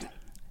know.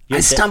 I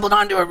stumbled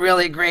onto a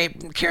really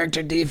great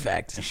character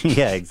defect.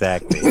 Yeah,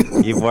 exactly.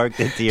 You've worked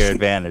it to your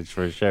advantage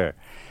for sure.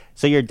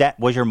 So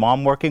was your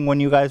mom working when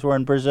you guys were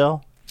in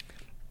Brazil?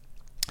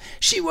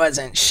 She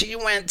wasn't. She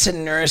went to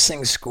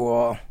nursing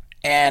school,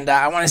 and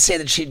I want to say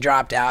that she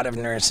dropped out of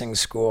nursing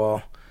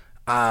school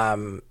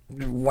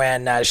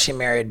when she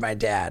married my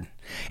dad.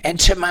 And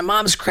to my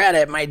mom's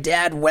credit, my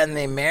dad, when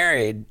they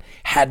married,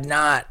 had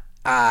not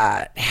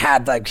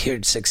had like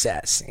huge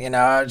success. You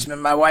know,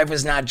 my wife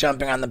was not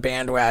jumping on the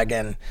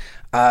bandwagon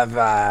of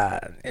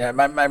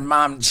my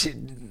mom.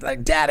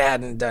 Dad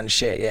hadn't done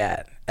shit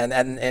yet,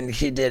 and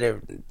he did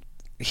it.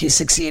 He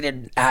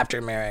succeeded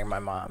after marrying my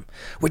mom,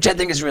 which I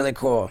think is really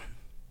cool.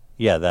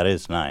 Yeah, that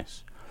is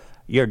nice.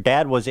 Your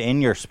dad was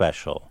in your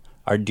special.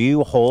 Do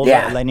you hold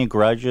Yeah. any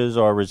grudges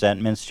or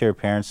resentments to your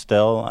parents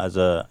still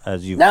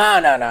as you? No,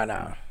 not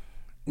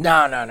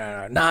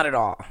at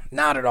all,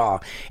 not at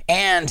all.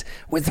 And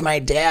with my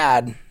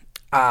dad,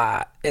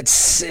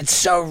 it's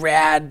so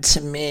rad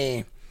to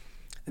me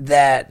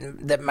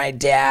that my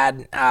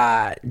dad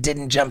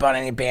didn't jump on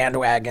any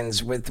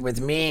bandwagons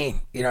with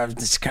me,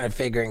 just kind of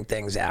figuring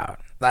things out.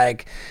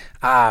 Like,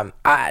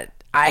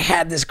 I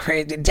had this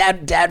crazy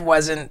dad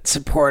wasn't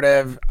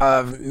supportive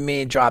of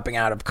me dropping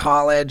out of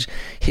college.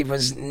 He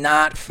was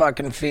not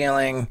fucking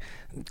feeling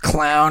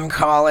clown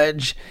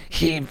college.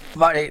 He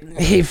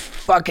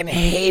fucking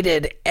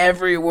hated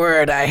every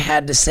word I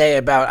had to say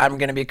about I'm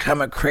going to become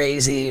a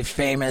crazy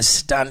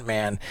famous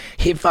stuntman.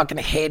 He fucking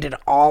hated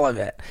all of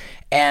it.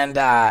 And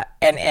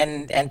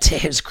to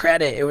his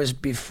credit, it was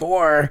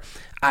before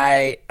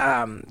I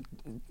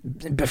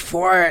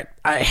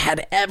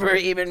had ever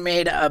even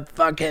made a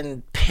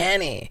fucking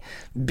penny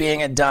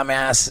being a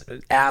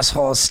dumbass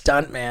asshole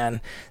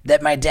stuntman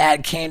that my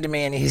dad came to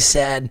me and he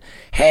said,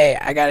 "Hey,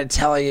 I got to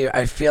tell you,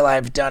 I feel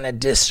I've done a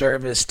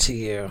disservice to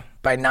you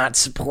by not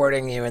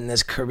supporting you in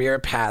this career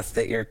path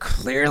that you're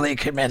clearly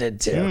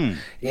committed to."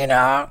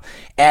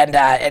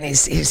 And he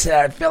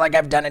said, "I feel like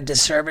I've done a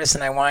disservice,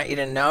 and I want you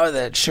to know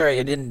that sure,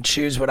 you didn't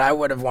choose what I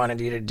would have wanted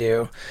you to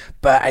do,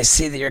 but I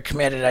see that you're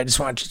committed. I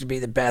just want you to be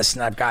the best,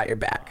 and I've got your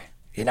back."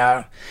 And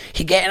I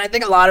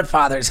think a lot of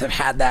fathers have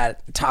had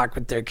that talk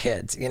with their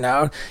kids.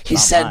 He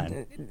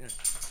said,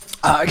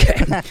 "Oh,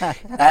 okay."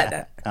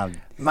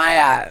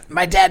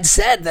 My dad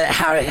said that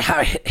how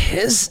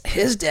his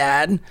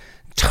dad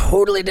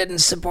totally didn't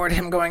support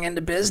him going into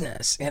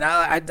business.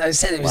 I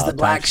said he was the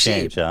black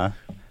sheep. Huh?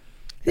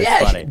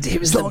 That's funny. He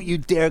was Don't you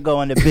dare go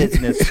into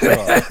business school.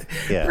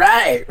 Yeah.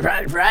 Right.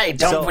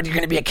 What, you're going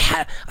to be a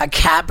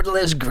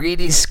capitalist,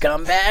 greedy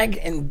scumbag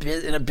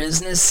in a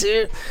business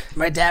suit?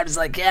 My dad was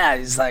like, yeah.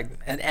 He's like,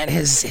 and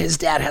his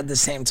dad had the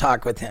same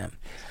talk with him.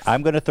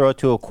 I'm going to throw it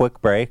to a quick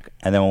break,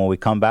 and then when we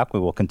come back, we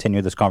will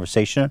continue this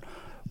conversation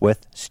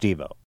with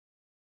Steve-O.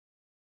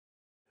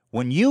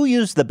 When you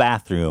use the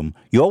bathroom,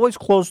 you always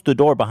close the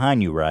door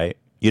behind you, right?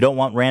 You don't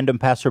want random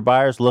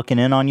passerbyers looking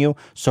in on you,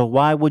 so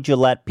why would you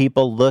let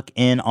people look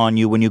in on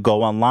you when you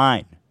go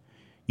online?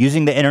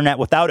 Using the internet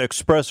without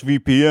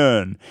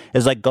ExpressVPN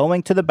is like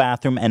going to the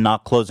bathroom and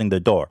not closing the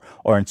door.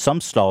 Or in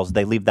some stalls,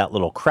 they leave that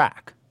little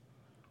crack.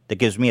 That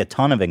gives me a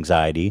ton of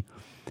anxiety.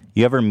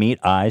 You ever meet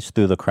eyes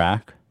through the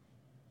crack?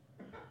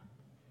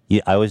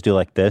 I always do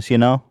like this,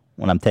 when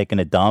I'm taking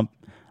a dump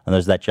and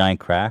there's that giant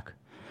crack.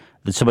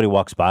 Then somebody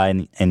walks by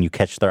and you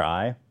catch their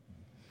eye.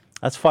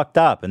 That's fucked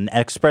up, and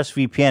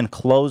ExpressVPN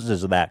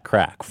closes that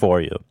crack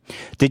for you.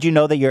 Did you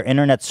know that your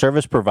internet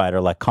service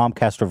provider like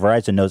Comcast or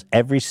Verizon knows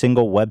every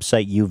single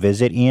website you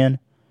visit, Ian?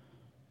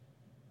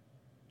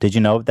 Did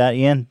you know that,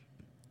 Ian?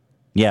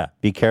 Yeah,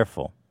 be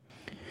careful.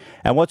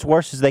 And what's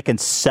worse is they can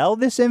sell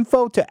this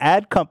info to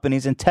ad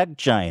companies and tech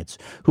giants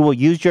who will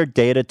use your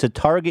data to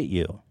target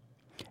you.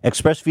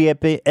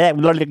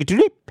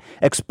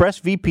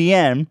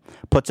 ExpressVPN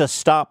puts a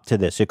stop to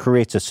this. It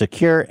creates a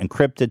secure,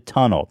 encrypted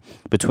tunnel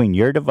between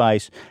your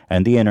device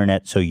and the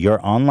internet so your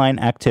online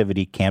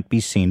activity can't be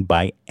seen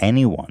by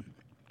anyone.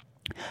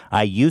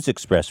 I use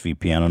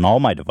ExpressVPN on all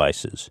my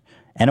devices,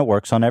 and it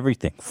works on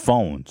everything.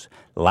 Phones,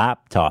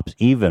 laptops,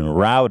 even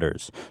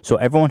routers. So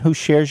everyone who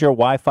shares your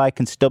Wi-Fi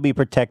can still be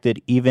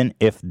protected even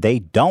if they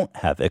don't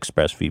have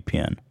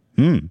ExpressVPN.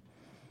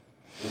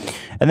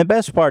 And the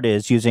best part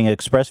is using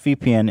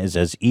ExpressVPN is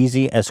as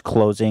easy as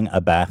closing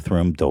a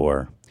bathroom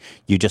door.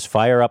 You just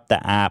fire up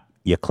the app,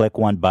 you click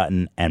one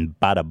button, and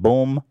bada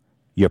boom,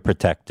 you're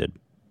protected.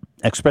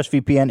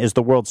 ExpressVPN is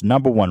the world's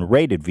 #1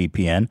 rated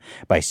VPN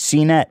by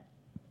CNET,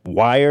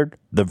 Wired,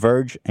 The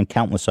Verge, and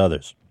countless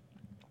others.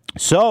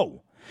 So,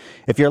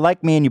 if you're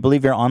like me and you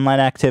believe your online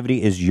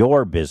activity is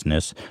your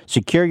business,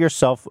 secure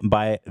yourself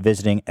by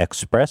visiting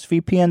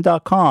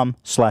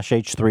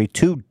expressvpn.com/H3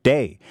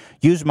 today.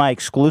 Use my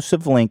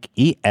exclusive link,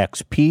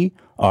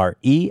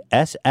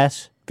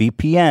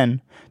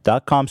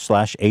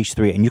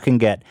 expressvpn.com/H3, and you can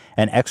get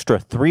an extra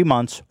 3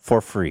 months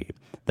for free.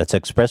 That's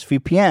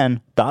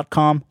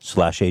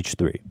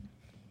expressvpn.com/H3.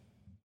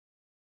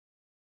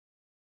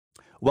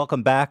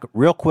 Welcome back.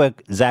 Real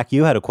quick, Zach,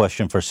 you had a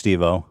question for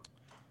Steve-O.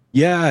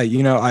 Yeah,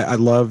 I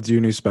loved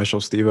your new special,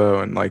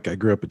 Steve-O, and I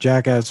grew up a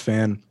Jackass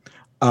fan.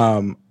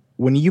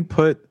 When you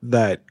put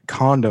that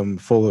condom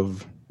full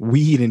of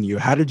weed in you,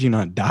 how did you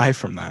not die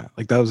from that?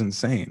 That was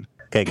insane.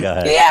 Okay, go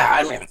ahead.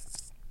 Yeah,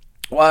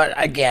 well,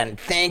 again,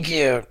 thank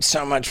you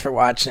so much for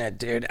watching it,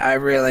 dude. I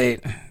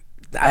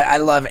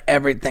love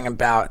everything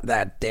about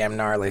that damn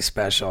gnarly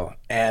special.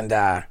 And,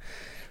 the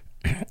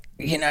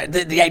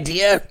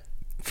idea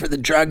for the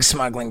drug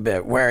smuggling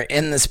bit, where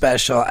in the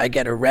special I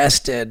get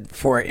arrested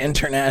for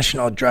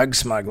international drug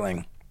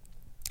smuggling.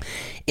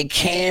 It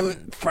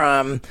came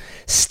from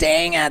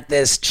staying at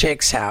this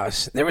chick's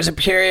house. There was a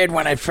period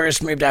when I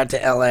first moved out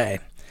to LA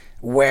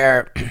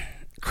where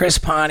Chris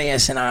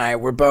Pontius and I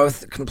were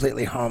both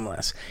completely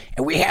homeless.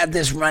 And we had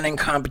this running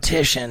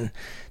competition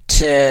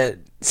to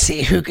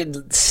see who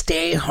could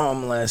stay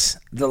homeless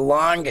the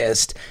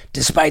longest,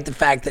 despite the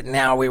fact that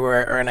now we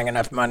were earning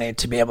enough money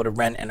to be able to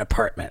rent an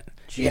apartment.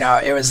 You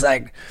know, it was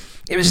just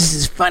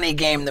this funny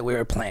game that we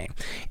were playing.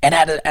 And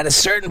at a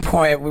certain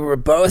point, we were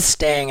both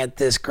staying at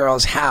this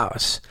girl's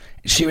house.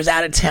 She was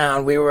out of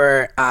town. We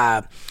were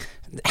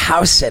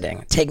house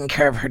sitting, taking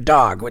care of her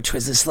dog, which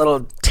was this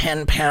little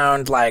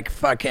 10-pound, like,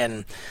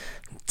 fucking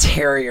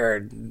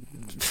terrier,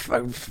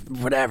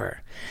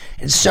 whatever.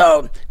 And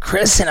so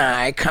Chris and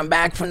I come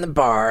back from the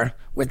bar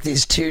with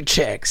these two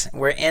chicks.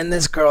 We're in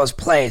this girl's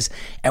place,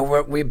 and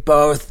we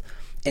both,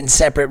 in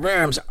separate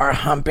rooms, are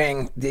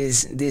humping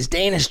these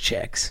Danish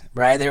chicks,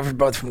 right? They were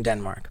both from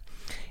Denmark.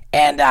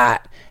 And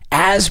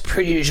as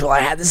per usual, I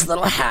had this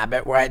little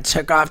habit where I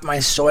took off my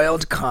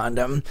soiled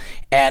condom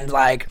and,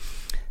 like,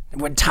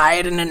 would tie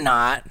it in a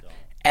knot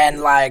and,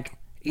 like,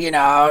 you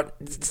know,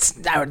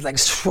 I would, like,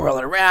 swirl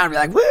it around, be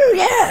like, woo,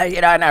 yeah, you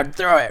know, and I would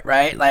throw it,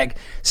 right? Like,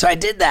 so I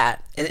did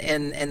that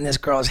in this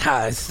girl's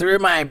house. I threw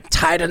my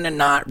tied in a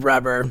knot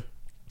rubber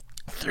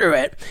through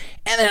it,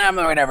 and then I'm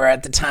whatever.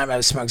 At the time, I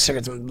was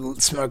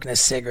smoking a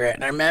cigarette,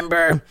 and I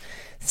remember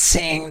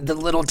seeing the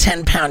little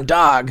 10-pound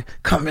dog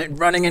come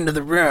running into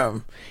the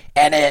room,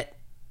 and it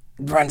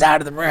runs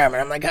out of the room, and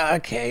I'm like, oh,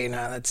 okay, you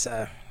know, that's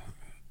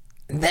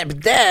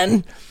but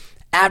then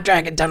after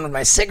I get done with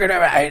my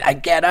cigarette, I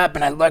get up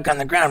and I look on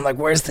the ground. I'm like,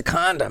 where's the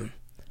condom?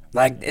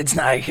 Like, it's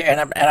not here.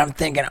 And I'm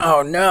thinking,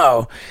 oh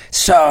no.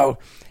 So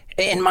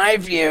in my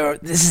view,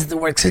 this is the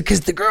worst, because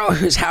the girl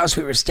whose house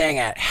we were staying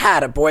at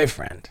had a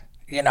boyfriend,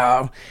 you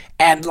know?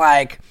 And,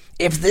 like,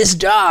 if this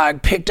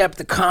dog picked up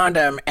the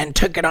condom and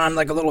took it on,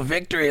 like, a little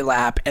victory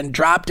lap and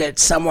dropped it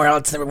somewhere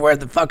else where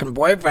the fucking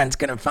boyfriend's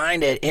gonna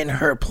find it in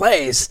her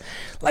place,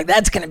 like,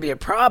 that's gonna be a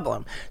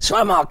problem. So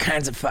I'm all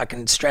kinds of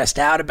fucking stressed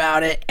out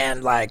about it,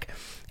 and, like,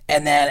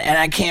 and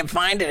I can't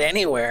find it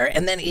anywhere.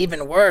 And then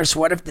even worse,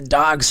 what if the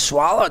dog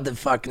swallowed the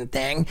fucking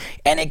thing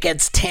and it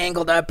gets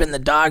tangled up in the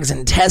dog's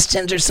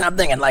intestines or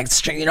something, and, like,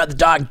 you know, the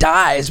dog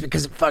dies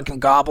because it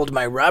fucking gobbled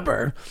my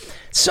rubber.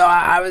 So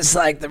I was,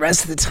 like, the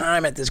rest of the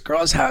time at this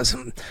girl's house,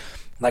 I'm,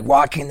 like,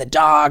 walking the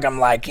dog. I'm,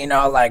 like, you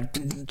know,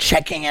 like,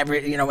 checking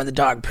you know, when the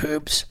dog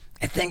poops.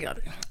 I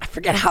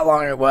forget how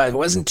long it was. It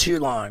wasn't too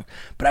long.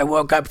 But I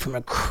woke up from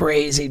a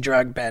crazy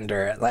drug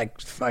bender at,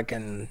 like,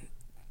 fucking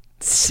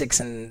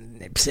 6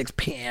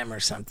 p.m. or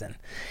something.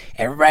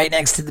 And right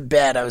next to the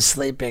bed I was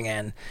sleeping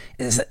in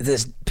is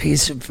this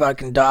piece of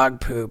fucking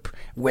dog poop,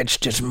 which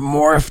just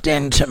morphed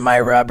into my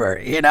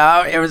rubber. You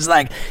know, it was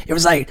like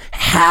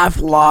half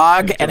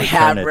log and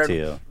half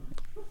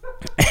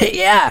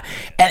yeah.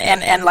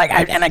 And like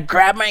I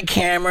grabbed my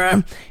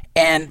camera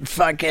and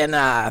fucking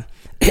I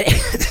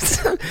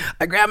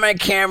grabbed my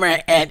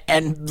camera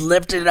and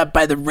lifted it up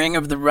by the ring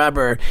of the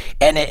rubber,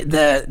 and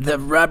the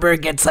rubber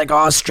gets, like,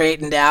 all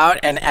straightened out,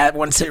 and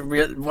once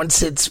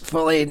it's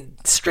fully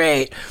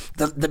straight,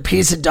 the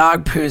piece of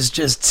dog poo is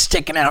just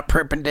sticking out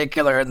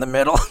perpendicular in the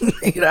middle,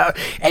 you know,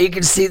 and you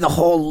can see the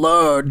whole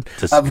load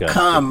of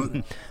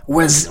cum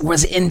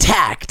was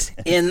intact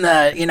in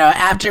the, you know,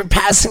 after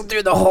passing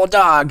through the whole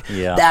dog,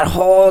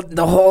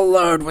 the whole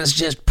load was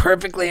just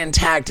perfectly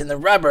intact in the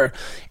rubber.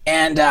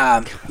 And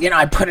you know,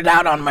 I put it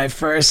out on my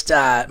first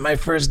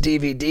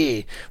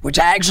DVD, which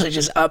I actually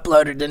just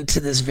uploaded into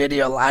this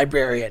video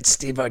library at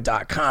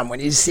stevo.com. When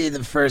you see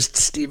the first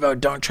Stevo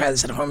Don't Try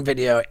This at Home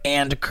video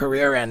and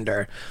Career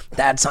Ender,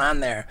 that's on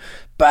there.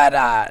 But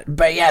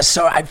yeah,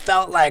 so I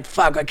felt like,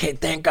 fuck, okay,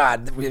 thank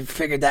God we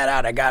figured that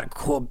out. I got a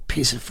cool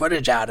piece of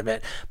footage out of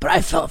it. But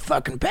I felt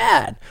fucking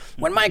bad.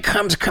 When my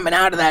cum's coming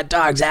out of that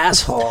dog's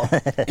asshole,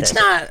 it's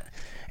not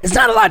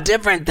a lot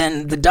different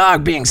than the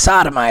dog being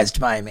sodomized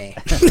by me.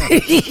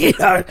 You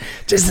know,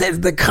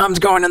 just the cum's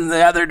going in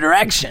the other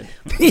direction,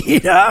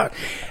 you know?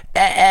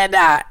 And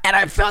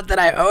I felt that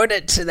I owed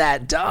it to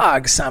that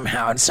dog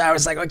somehow. And so I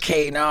was like,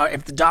 okay, you know,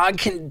 if the dog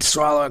can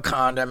swallow a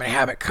condom and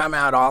have it come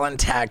out all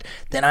intact,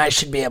 then I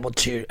should be able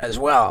to as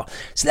well.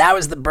 So that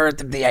was the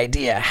birth of the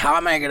idea.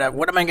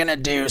 What am I gonna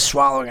do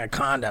swallowing a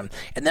condom?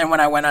 And then when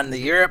I went on the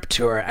Europe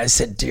tour, I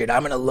said, dude,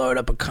 I'm gonna load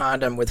up a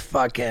condom with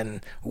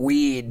fucking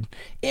weed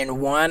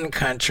in one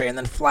country and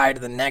then fly to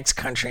the next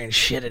country and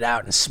shit it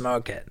out and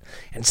smoke it.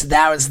 And so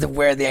that was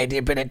where the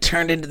idea, but it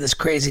turned into this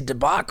crazy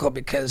debacle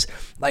because,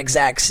 like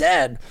Zach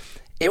said,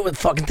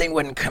 fucking thing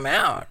wouldn't come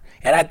out.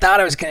 And I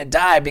thought I was going to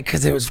die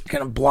because it was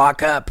going to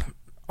block up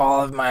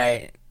all of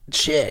my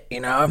shit, you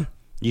know?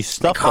 You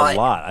stuffed a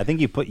lot. I think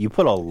you put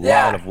a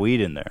lot of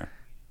weed in there.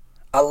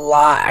 A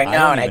lot, I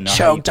know, and I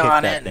choked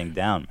on it. That thing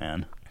down,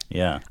 man.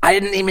 Yeah. I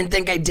didn't even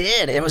think I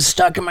did. It was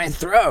stuck in my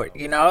throat,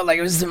 you know? Like,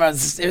 it was the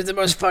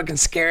most fucking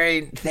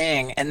scary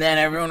thing. And then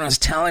everyone was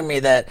telling me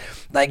that,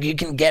 like, you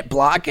can get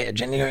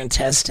blockage in your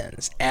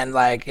intestines. And,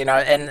 like, you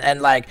know,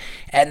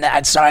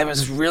 so I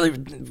was really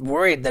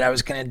worried that I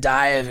was going to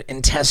die of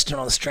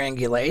intestinal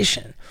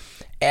strangulation.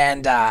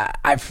 And I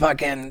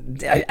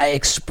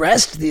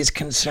expressed these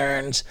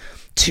concerns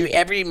to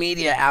every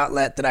media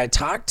outlet that I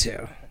talked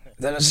to.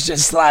 That was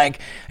just like,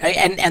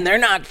 and they're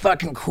not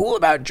fucking cool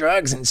about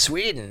drugs in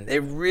Sweden. They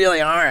really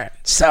aren't.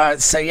 So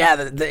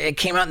yeah, it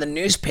came out in the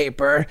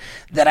newspaper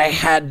that I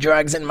had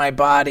drugs in my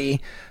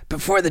body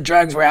before the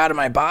drugs were out of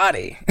my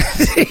body.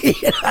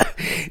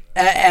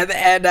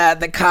 and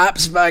the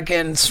cops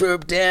fucking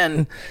swooped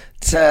in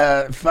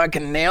to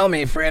fucking nail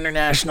me for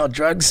international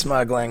drug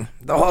smuggling.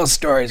 The whole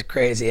story is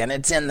crazy, and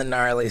it's in the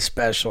Gnarly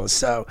Special.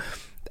 So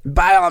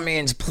by all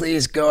means,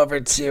 please go over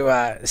to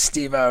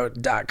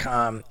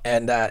stevo.com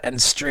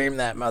and stream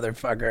that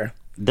motherfucker.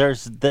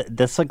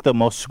 That's like the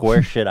most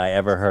square shit I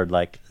ever heard.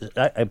 Like,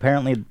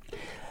 apparently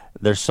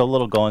there's so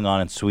little going on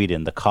in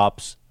Sweden. The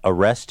cops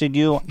arrested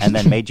you and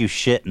then made you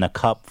shit in a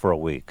cup for a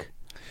week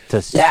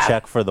to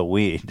check for the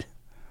weed.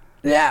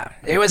 Yeah,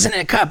 it wasn't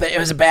a cup. It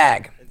was a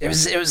bag. It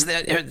was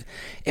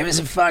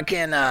a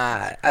fucking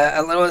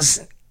a little.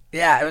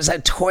 Yeah, it was a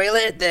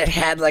toilet that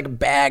had like a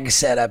bag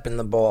set up in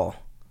the bowl.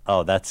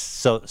 Oh, that's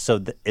so.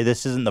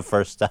 This isn't the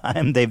first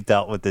time they've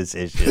dealt with this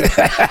issue.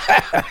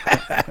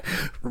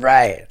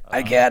 Right,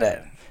 I get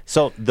it.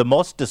 So the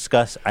most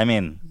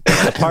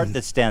the part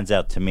that stands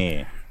out to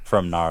me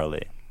from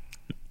Gnarly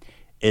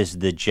is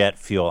the jet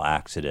fuel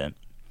accident.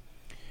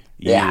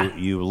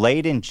 You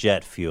laid in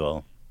jet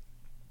fuel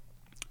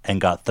and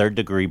got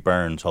third-degree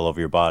burns all over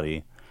your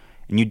body,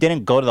 and you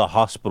didn't go to the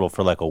hospital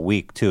for like a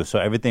week too. So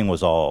everything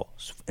was all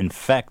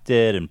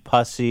infected and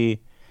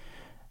pussy.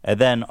 And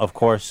then, of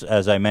course,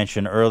 as I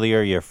mentioned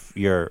earlier,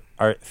 your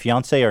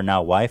fiance or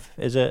now wife,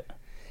 is it?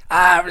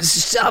 We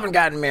still haven't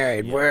gotten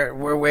married. Yeah.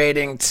 We're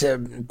waiting to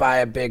buy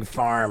a big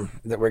farm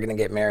that we're going to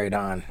get married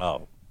on.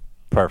 Oh,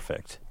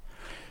 perfect.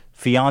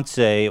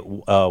 Fiance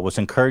was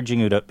encouraging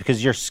you to,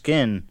 because your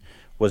skin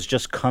was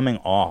just coming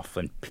off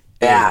and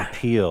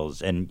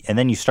peels, and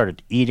then you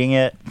started eating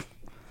it.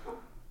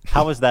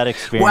 How was that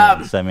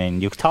experience? Well,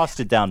 you tossed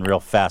it down real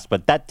fast,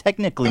 but that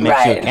technically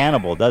makes you a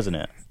cannibal, doesn't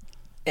it?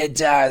 It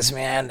does,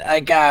 man.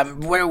 Like,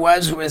 what it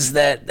was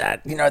that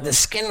the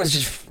skin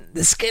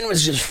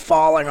was just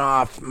falling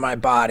off my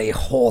body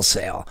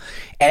wholesale.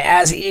 And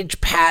as each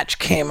patch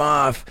came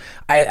off,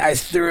 I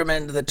threw them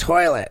into the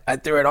toilet. I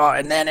threw it all,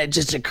 and then it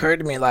just occurred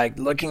to me, like,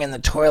 looking in the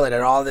toilet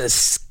at all this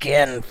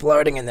skin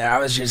floating in there, I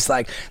was just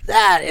like,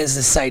 that is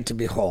a sight to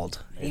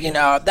behold.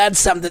 That's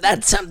something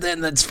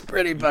that's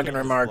pretty fucking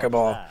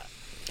remarkable.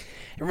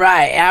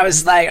 Right. I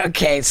was like,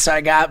 okay, so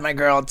I got my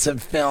girl to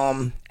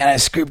film, and I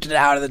scooped it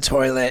out of the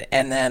toilet,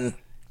 and then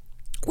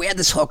we had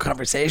this whole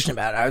conversation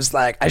about it. I was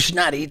like, I should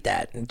not eat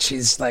that. And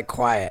she's like,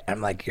 quiet.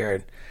 I'm like,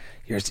 your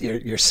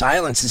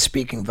silence is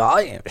speaking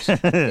volumes.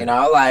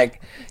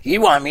 Like,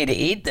 you want me to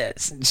eat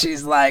this? And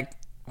she's like,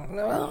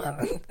 no.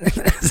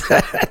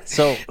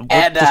 So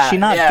does she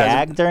not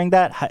gag during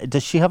that?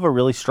 Does she have a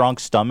really strong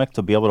stomach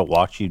to be able to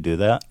watch you do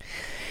that?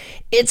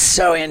 It's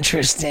so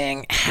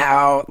interesting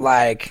how,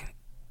 like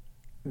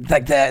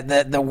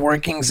the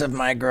workings of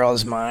my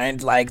girl's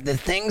mind, like the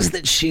things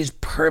that she's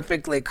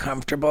perfectly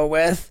comfortable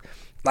with,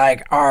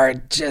 like, are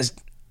just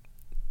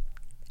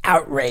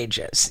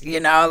outrageous.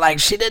 Like,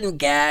 she didn't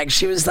gag.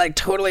 She was like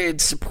totally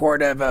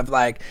supportive of,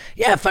 like,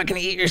 yeah, fucking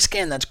eat your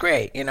skin, that's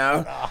great.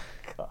 Oh,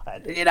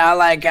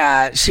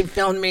 God. She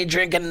filmed me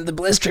drinking the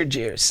blister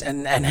juice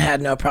and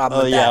had no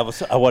problem with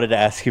that. I wanted to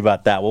ask you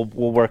about that. We'll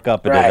work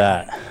up into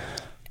that.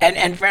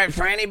 And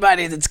for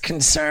anybody that's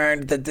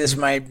concerned that this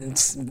might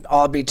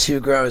all be too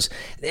gross,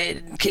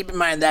 keep in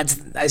mind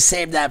I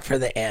saved that for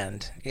the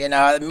end.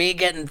 Me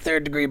getting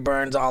third-degree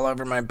burns all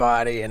over my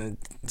body and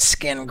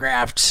skin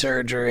graft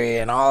surgery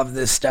and all of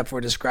this stuff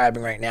we're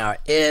describing right now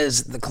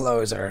is the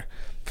closer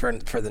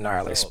for the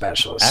Gnarly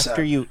Specials.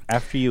 After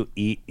you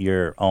eat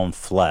your own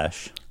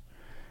flesh,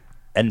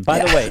 and by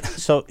the way,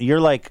 so you're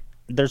like,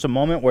 there's a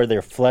moment where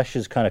their flesh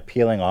is kind of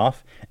peeling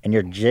off, and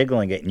you're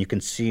jiggling it, and you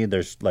can see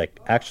there's like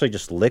actually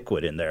just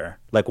liquid in there.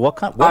 Like, what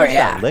is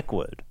that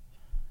liquid?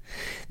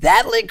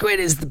 That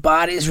liquid is the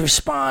body's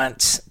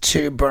response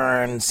to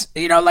burns.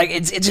 It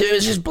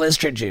was just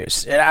blister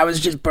juice. And I was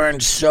just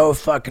burned so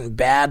fucking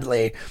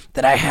badly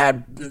that I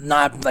had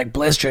not like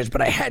blisters,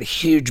 but I had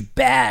huge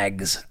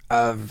bags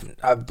of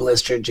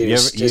blister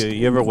juice.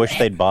 You ever wish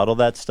they'd bottle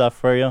that stuff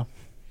for you?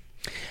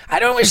 I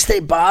don't wish they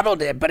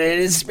bottled it, but it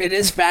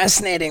is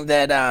fascinating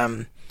that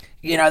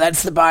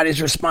that's the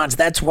body's response.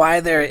 That's why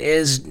there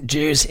is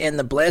juice in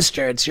the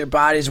blister. It's your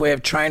body's way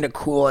of trying to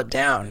cool it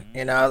down.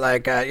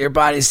 Your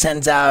body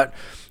sends out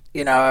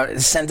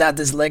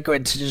this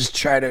liquid to just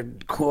try to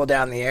cool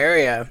down the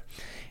area.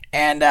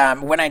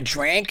 And when I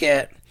drank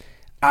it,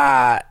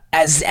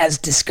 as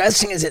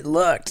disgusting as it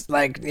looked,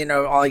 like,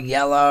 all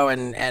yellow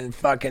and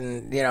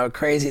fucking,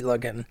 crazy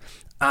looking,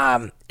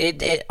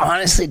 it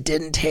honestly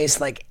didn't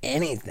taste like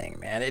anything,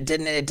 man. It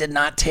did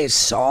not taste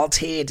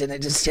salty.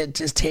 It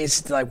just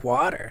tasted like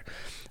water.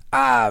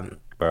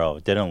 Bro,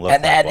 it didn't look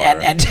like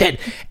water.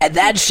 And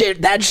that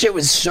shit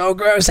was so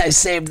gross. I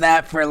saved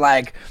that for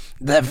like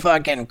the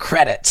fucking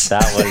credits.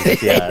 That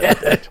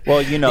was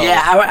Well,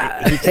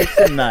 he takes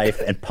a knife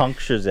and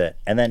punctures it,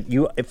 and then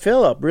you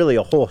fill up really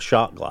a whole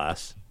shot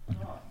glass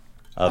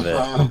of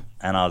it.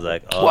 And I was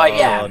like,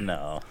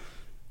 no.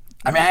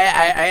 I mean,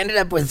 I ended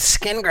up with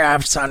skin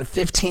grafts on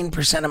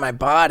 15% of my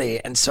body,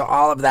 and so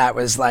all of that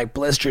was like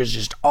blisters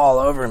just all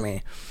over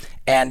me.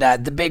 And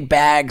the big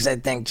bags, I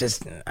think,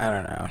 just, I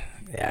don't know.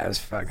 Yeah, it was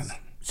fucking...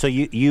 So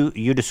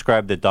you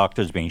described the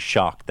doctors being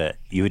shocked that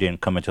you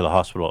didn't come into the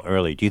hospital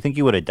early. Do you think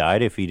you would have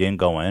died if you didn't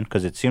go in?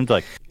 Because it seemed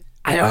like...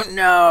 I don't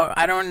know.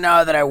 I don't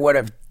know that I would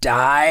have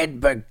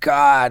died, but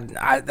God,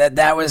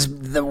 that was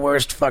the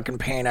worst fucking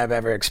pain I've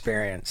ever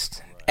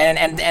experienced.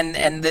 And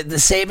the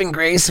saving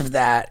grace of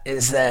that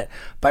is that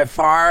by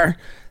far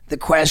the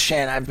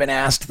question I've been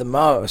asked the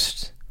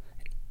most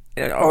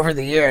over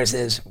the years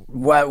is,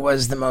 what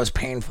was the most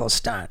painful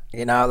stunt?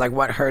 You know, like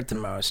what hurt the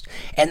most?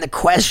 And the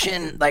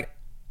question, like,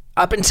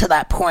 up until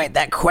that point,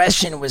 that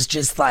question was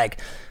just like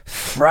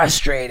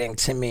frustrating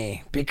to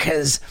me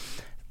because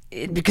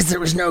there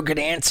was no good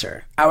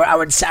answer. I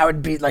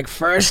would be like,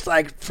 first,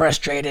 like,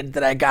 frustrated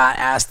that I got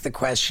asked the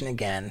question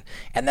again,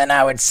 and then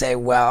I would say,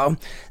 well,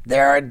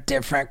 there are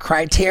different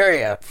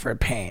criteria for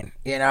pain.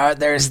 You know,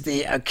 there's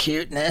the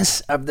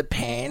acuteness of the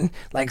pain.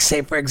 Like,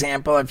 say for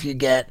example, if you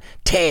get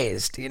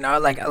tased, you know,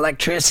 like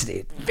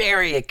electricity,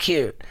 very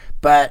acute,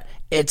 but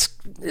it's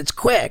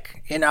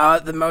quick. You know,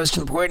 the most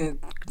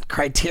important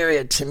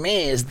criteria to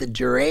me is the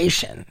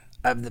duration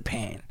of the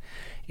pain.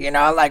 You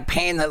know, like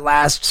pain that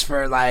lasts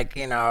for like,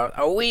 you know,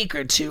 a week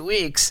or 2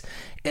 weeks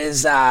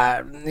is, you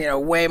know,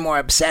 way more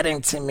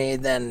upsetting to me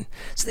than,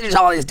 so there's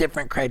all these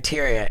different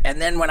criteria.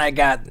 And then when I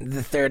got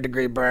the 3rd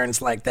degree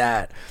burns like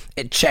that,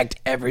 it checked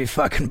every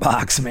fucking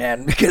box,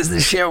 man, because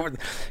the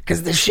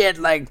shit,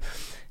 like,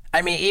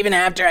 I mean, even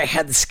after I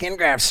had the skin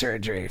graft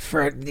surgery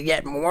for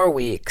yet more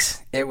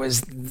weeks, it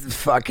was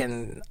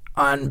fucking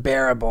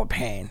unbearable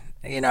pain.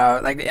 You know,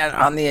 like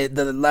on the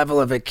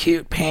level of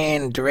acute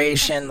pain,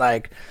 duration,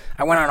 like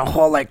I went on a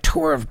whole like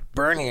tour of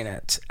burn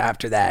units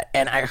after that.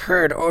 And I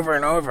heard over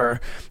and over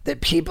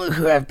that people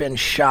who have been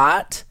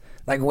shot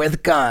like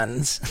with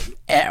guns,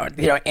 and,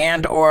 you know,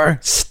 and or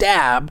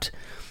stabbed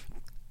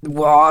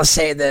will all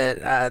say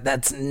that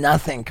that's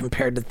nothing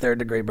compared to 3rd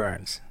degree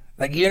burns.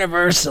 Like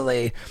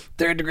universally,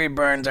 3rd degree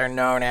burns are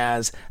known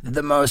as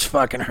the most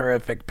fucking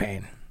horrific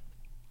pain.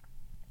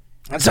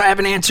 And so I have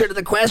an answer to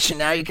the question.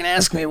 Now you can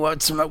ask me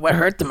what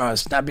hurt the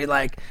most. And I'd be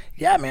like,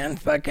 yeah, man,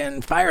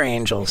 fucking fire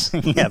angels.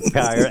 Yeah,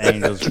 fire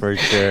angels for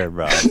sure,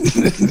 bro.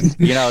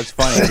 You know, it's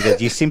funny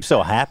because you seem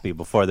so happy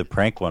before the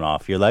prank went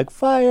off. You're like,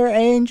 fire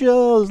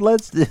angels,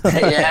 let's do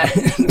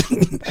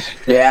it.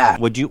 Yeah. Yeah.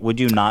 Would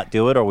you not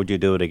do it, or would you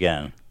do it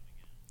again?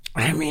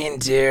 I mean,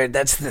 dude,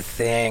 that's the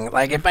thing.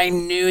 Like, if I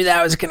knew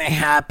that was going to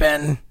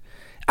happen,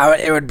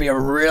 it would be a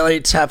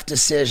really tough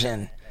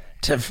decision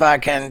to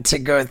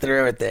go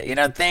through with it. You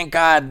know, thank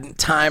God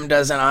time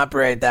doesn't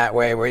operate that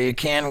way where you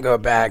can go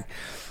back,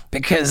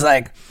 because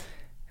like,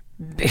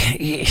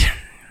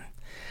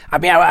 I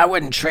mean, I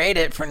wouldn't trade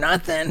it for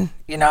nothing.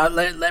 You know,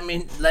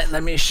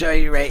 let me show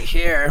you right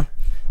here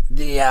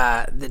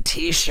the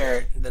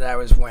t-shirt that I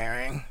was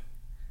wearing.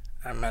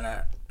 I'm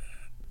gonna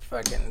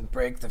fucking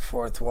break the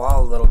fourth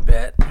wall a little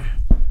bit.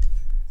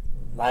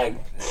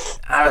 Like,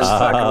 I was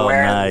fucking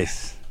wearing.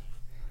 Nice.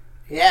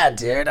 Yeah,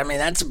 dude. I mean,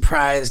 that's a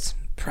prized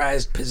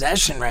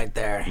possession right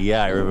there.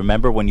 Yeah, I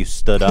remember when you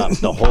stood up,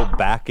 the whole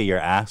back of your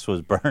ass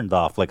was burned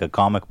off like a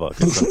comic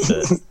book or some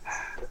shit.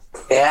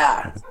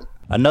 Yeah.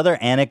 Another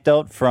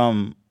anecdote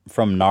from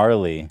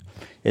Gnarly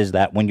is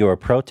that when you were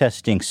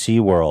protesting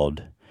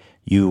SeaWorld,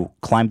 you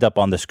climbed up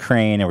on this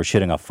crane and were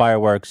shooting off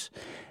fireworks,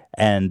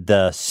 and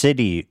the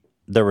city,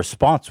 the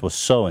response was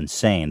so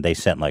insane. They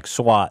sent like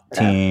SWAT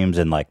teams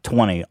and like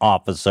 20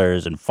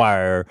 officers and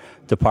fire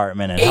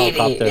department and 80,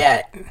 helicopters.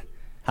 Yeah.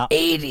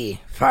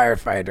 80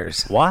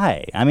 firefighters.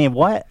 Why? I mean,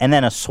 what? And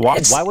then a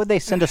SWAT. Why would they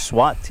send a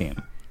SWAT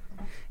team?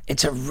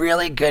 It's a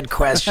really good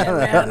question,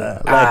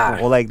 man.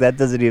 Like that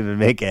doesn't even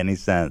make any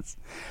sense.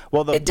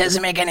 Well, it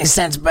doesn't make any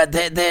sense, but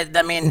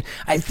I mean,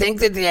 I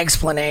think that the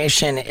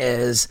explanation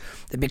is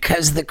that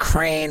because the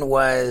crane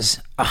was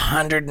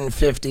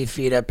 150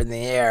 feet up in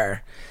the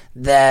air,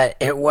 that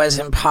it was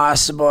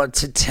impossible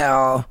to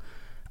tell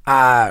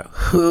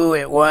who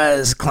it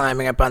was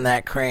climbing up on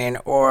that crane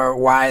or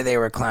why they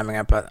were climbing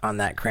up on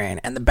that crane.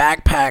 And the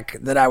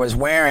backpack that I was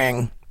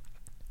wearing,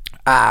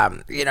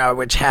 you know,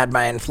 which had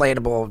my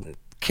inflatable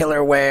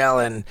killer whale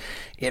and,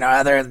 you know,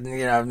 other,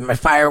 you know, my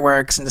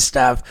fireworks and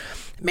stuff.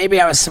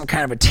 Maybe I was some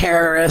kind of a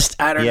terrorist.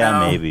 I don't know.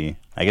 Yeah, maybe.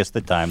 I guess the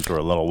times were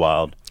a little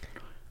wild.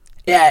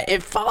 Yeah,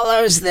 it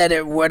follows that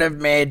it would have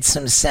made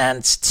some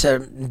sense to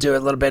do a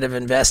little bit of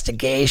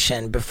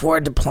investigation before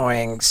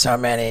deploying so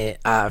many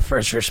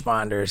first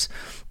responders.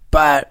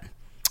 But,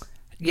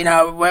 you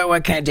know,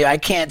 what can I do? I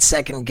can't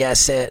second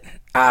guess it.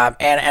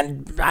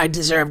 And I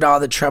deserved all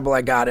the trouble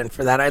I got in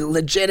for that. I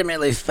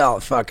legitimately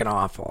felt fucking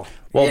awful.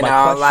 Well,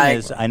 my question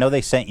is, I know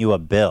they sent you a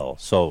bill,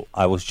 so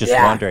I was just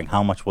wondering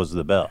how much was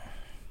the bill?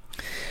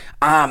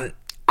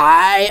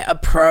 I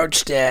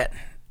approached it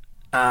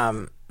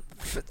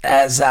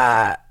as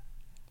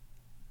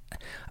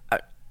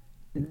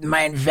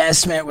my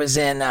investment was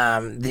in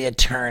the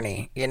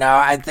attorney. You know,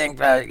 I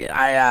think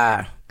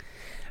I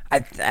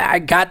I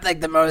got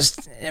like the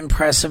most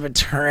impressive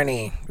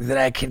attorney that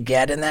I could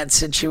get in that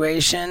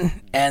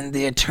situation, and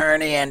the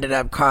attorney ended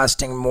up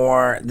costing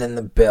more than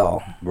the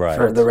bill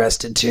for the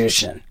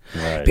restitution.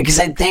 Right. Because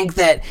I think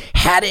that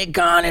had it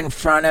gone in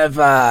front of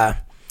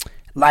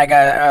like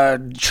a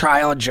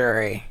trial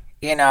jury,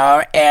 you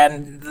know,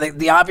 and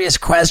the obvious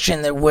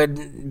question that would,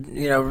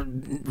 you know,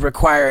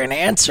 require an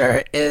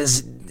answer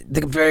is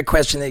the very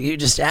question that you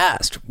just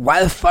asked.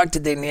 Why the fuck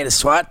did they need a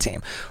SWAT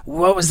team?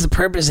 What was the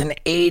purpose in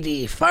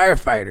 80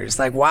 firefighters?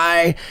 Like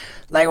why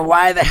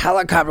the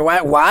helicopter?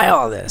 Why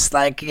all this?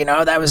 Like, you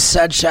know, that was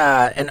such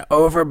an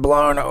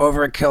overblown,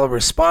 overkill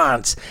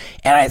response.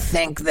 And I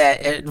think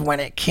that when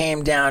it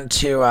came down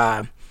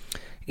to,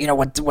 you know,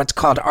 what's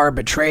called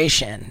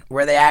arbitration,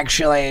 where they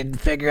actually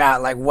figure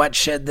out like what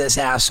should this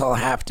asshole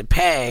have to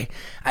pay,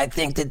 I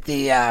think that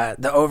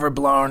the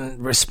overblown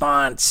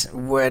response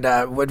would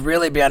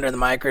really be under the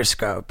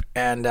microscope.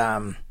 And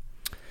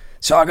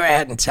so I'll go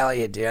ahead and tell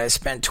you, dude, I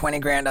spent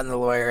 $20,000 on the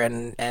lawyer,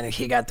 and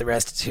he got the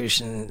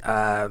restitution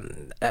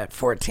at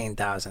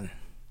 $14,000.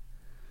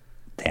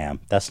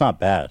 Damn, that's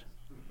not bad.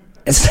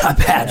 It's not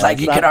bad. Yeah, like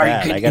you could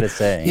argue, I gotta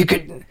say,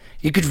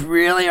 you could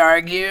really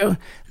argue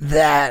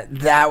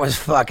that was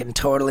fucking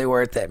totally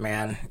worth it,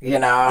 man. You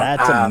know,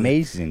 that's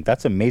amazing.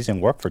 That's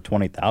amazing work for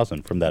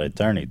 $20,000 from that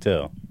attorney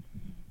too.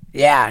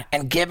 Yeah,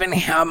 and given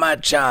how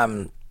much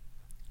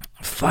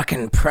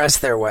fucking press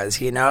there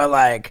was, you know,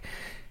 like,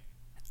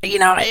 you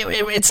know,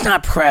 it's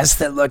not press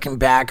that looking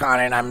back on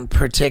it I'm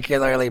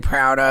particularly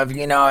proud of.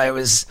 You know, it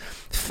was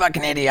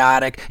fucking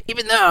idiotic,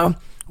 even though.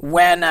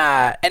 When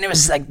and it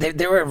was like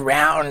there were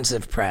rounds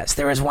of press.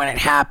 There was when it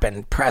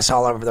happened, press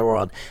all over the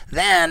world.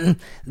 Then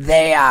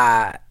they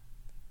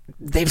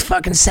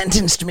fucking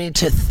sentenced me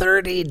to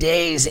 30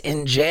 days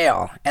in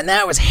jail, and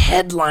that was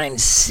headline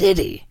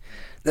city.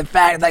 The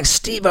fact, like,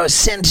 Steve-O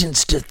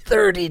sentenced to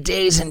 30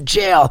 days in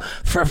jail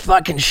for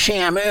fucking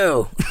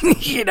Shamu,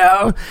 you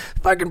know,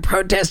 fucking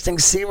protesting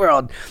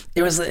SeaWorld.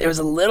 It was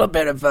a little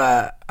bit of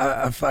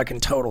a fucking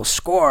total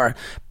score,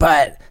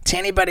 but to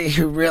anybody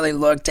who really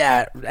looked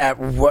at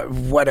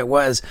what it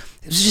was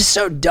just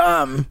so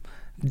dumb.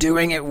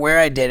 Doing it where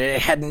I did it.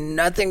 It had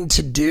nothing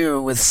to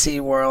do with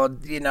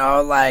SeaWorld, you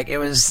know, like it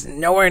was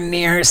nowhere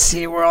near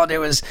SeaWorld. It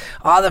was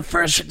all the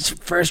first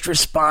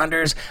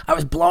responders. I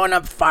was blowing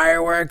up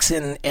fireworks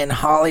in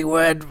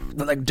Hollywood,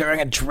 like during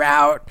a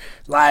drought,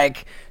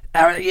 like,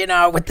 you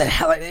know, with the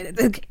hell,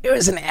 it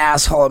was an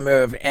asshole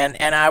move. And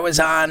I was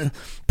on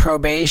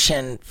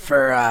probation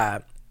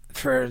for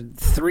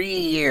 3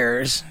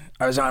 years.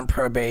 I was on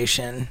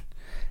probation.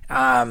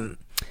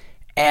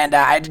 And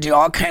I had to do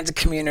all kinds of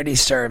community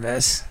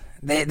service.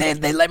 They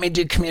let me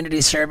do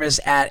community service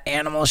at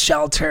animal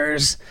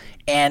shelters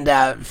and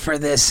for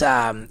this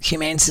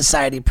Humane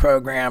Society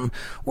program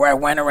where I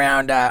went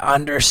around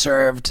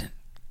underserved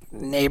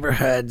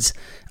neighborhoods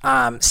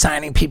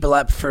signing people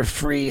up for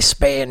free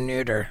spay and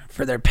neuter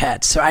for their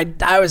pets. So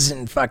I was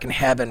in fucking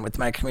heaven with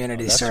my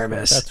community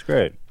service. That's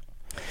great.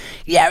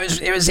 Yeah,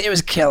 it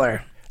was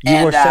killer.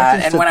 You were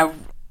sentenced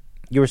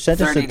You were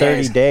sentenced to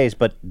 30 days,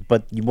 but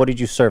what did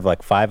you serve?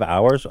 Like 5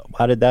 hours?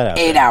 How did that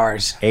happen? 8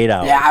 hours. 8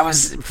 hours. Yeah, I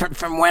was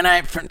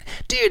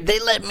dude. They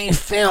let me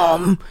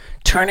film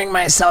turning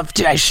myself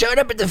to. I showed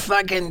up at the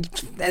fucking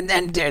and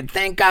then, dude.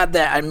 Thank God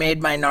that I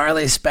made my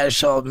gnarly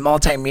special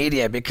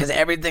multimedia, because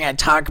everything I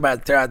talk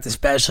about throughout the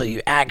special,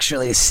 you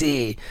actually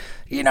see,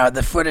 you know,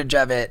 the footage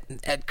of it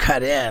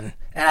cut in,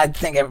 and I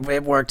think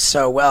it worked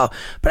so well.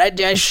 But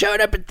I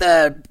showed up at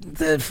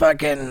the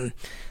fucking.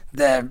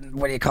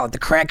 What do you call it? The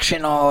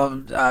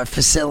correctional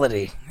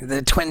facility,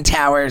 the Twin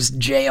Towers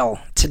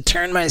jail, to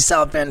turn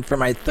myself in for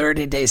my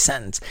 30-day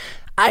sentence.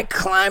 I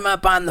climb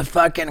up on the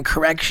fucking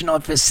correctional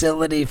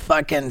facility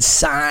fucking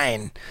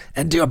sign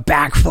and do a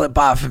backflip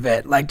off of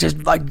it. Like,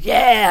 just like,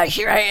 yeah,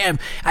 here I am.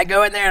 I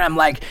go in there and I'm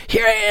like,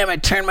 here I am. I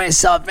turn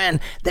myself in.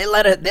 They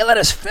let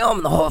us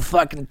film the whole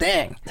fucking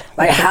thing.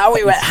 Like how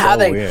we went, how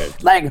they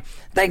weird. Like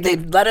they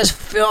let us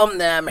film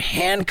them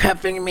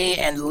handcuffing me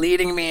and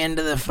leading me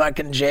into the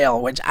fucking jail,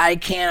 which I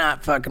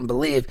cannot fucking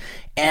believe.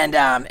 And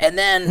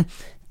then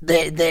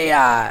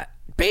they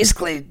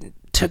basically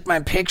took my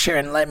picture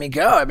and let me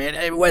go. I mean,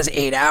 it was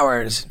 8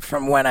 hours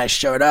from when I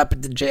showed up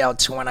at the jail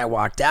to when I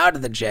walked out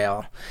of the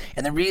jail.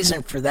 And the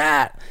reason for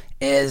that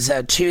is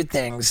two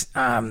things.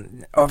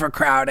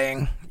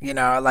 Overcrowding, you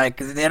know, like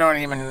they don't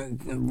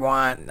even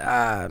want,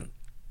 I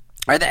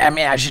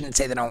shouldn't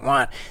say they don't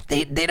want,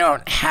 they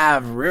don't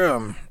have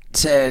room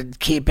to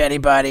keep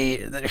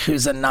anybody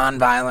who's a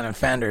non-violent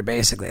offender.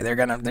 Basically, they're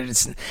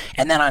just,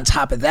 and then on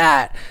top of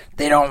that,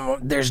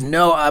 there's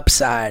no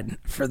upside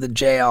for the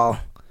jail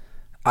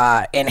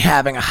in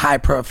having a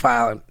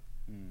high-profile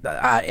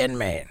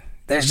inmate.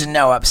 There's just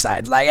no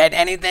upside. Like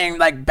anything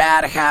like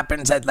bad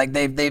happens, like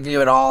they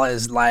view it all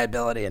as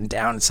liability and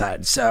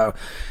downside. So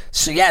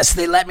yes,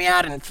 they let me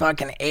out in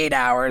fucking 8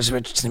 hours,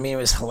 which to me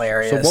was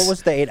hilarious. So what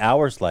was the 8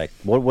 hours like?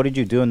 What did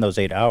you do in those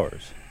 8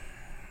 hours?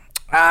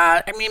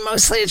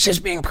 Mostly it's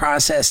just being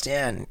processed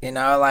in. You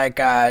know, like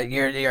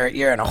you're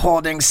in a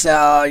holding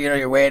cell. You know,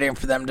 you're waiting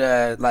for them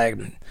to like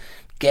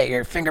get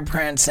your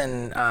fingerprints.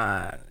 And,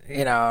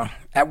 you know,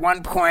 at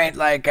one point,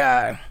 like,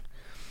 I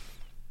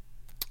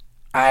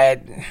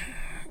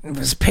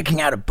was picking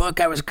out a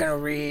book I was going to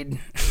read,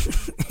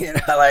 you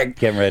know, like.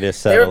 Getting ready to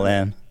settle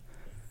in.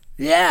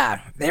 Yeah,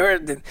 they were.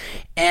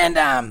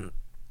 And,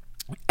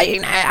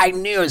 I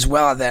knew as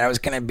well that I was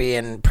going to be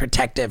in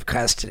protective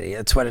custody.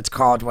 That's what it's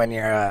called when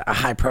you're a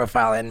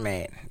high-profile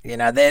inmate. You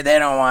know, they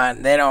don't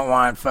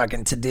want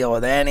fucking to deal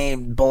with any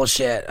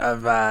bullshit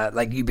of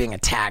like you being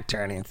attacked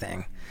or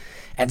anything.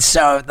 And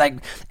so, like,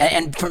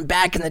 and from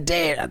back in the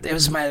day, it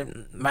was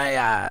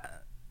my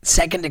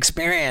second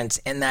experience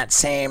in that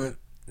same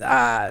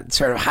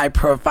sort of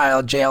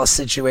high-profile jail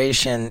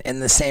situation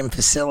in the same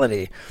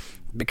facility,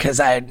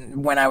 because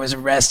when I was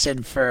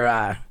arrested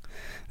for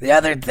the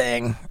other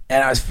thing,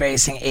 and I was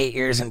facing 8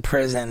 years in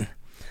prison,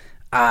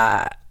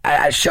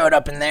 I showed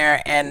up in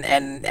there,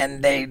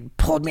 and they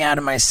pulled me out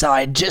of my cell.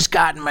 I had just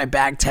gotten my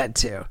back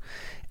tattoo,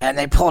 and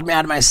they pulled me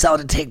out of my cell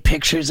to take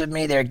pictures of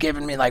me. They were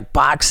giving me, like,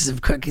 boxes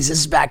of cookies. This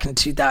is back in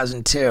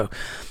 2002.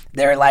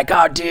 They were like,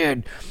 "Oh,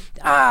 dude,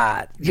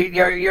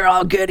 you're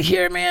all good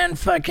here, man.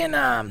 Fucking,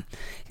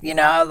 you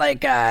know,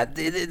 like,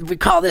 we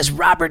call this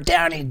Robert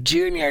Downey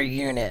Jr.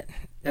 unit."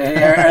 We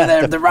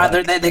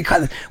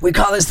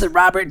call this the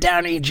Robert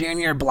Downey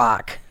Jr.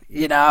 block,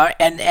 you know,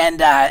 and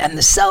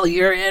the cell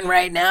you're in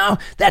right now,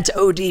 that's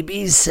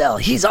ODB's cell.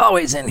 He's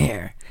always in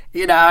here,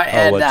 you know.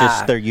 And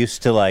just they're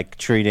used to like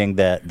treating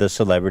the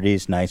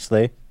celebrities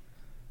nicely.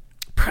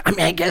 I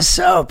mean, I guess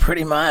so,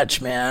 pretty much,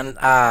 man.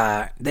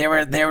 They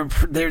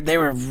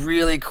were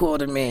really cool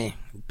to me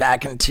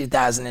back in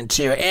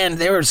 2002, and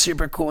they were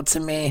super cool to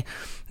me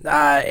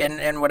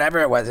in whatever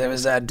it was. It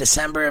was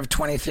December of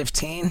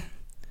 2015.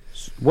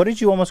 What did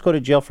you almost go to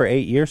jail for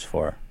 8 years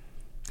for?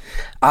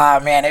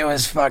 Man, it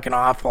was fucking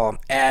awful.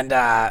 And,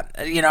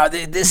 you know,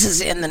 this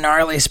is in the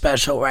Gnarly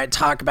special where I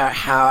talk about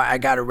how I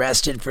got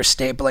arrested for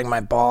stapling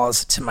my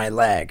balls to my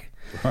leg.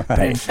 Right. But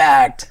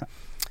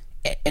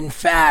in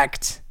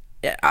fact,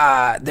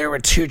 there were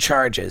two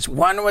charges.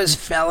 One was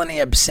felony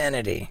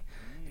obscenity,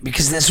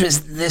 because this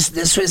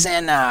was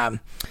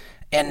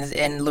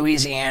in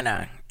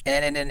Louisiana.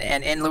 And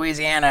in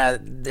Louisiana,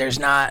 there's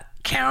not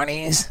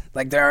counties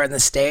like there are in the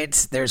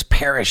States. There's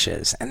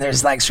parishes, and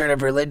there's like sort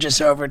of religious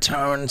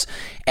overtones,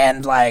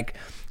 and like,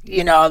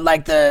 you know,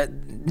 like the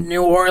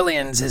New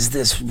Orleans is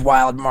this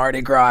wild Mardi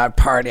Gras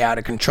party out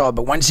of control.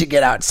 But once you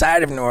get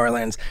outside of New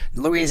Orleans,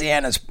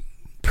 Louisiana's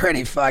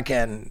pretty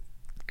fucking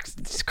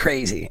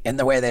crazy in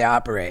the way they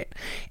operate.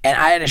 And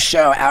I had a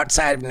show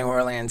outside of New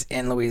Orleans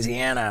in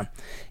Louisiana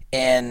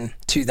in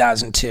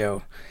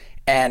 2002,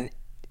 and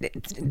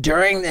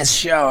during this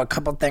show, a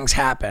couple things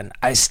happened.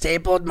 I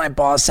stapled my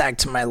ball sack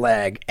to my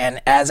leg,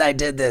 and as I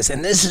did this,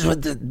 and this is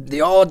with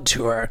the old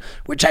tour,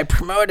 which I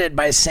promoted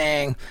by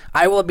saying,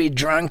 "I will be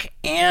drunk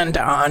and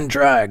on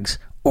drugs,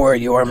 or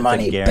your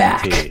money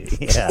back."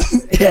 Yeah.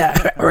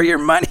 Yeah, or your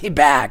money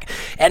back.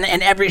 And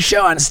every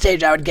show on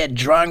stage, I would get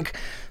drunk,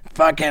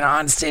 fucking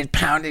on stage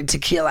pounding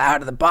tequila out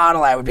of the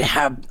bottle. I would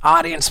have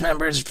audience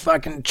members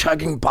fucking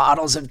chugging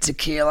bottles of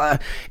tequila.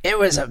 It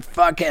was a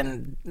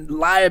fucking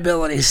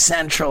liability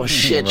central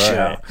shit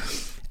show.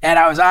 And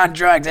I was on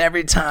drugs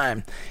every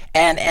time.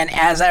 And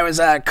as I was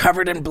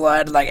covered in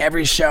blood, like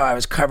every show I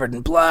was covered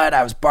in blood.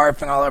 I was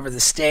barfing all over the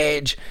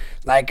stage,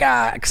 like,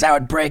 because I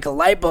would break a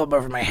light bulb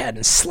over my head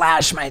and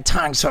slash my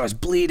tongue, so I was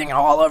bleeding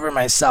all over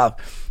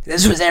myself.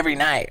 This was every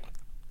night.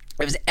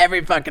 It was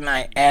every fucking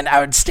night, and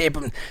I would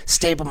staple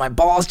my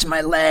balls to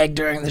my leg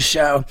during the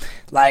show.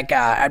 Like,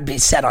 I'd be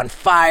set on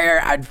fire.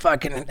 I'd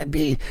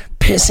be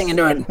pissing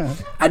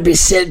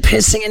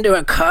into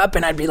a cup,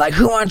 and I'd be like,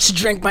 "Who wants to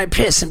drink my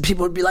piss?" And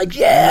people would be like,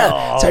 "Yeah."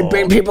 No. So I'd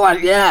bring people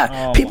out.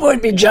 Yeah, people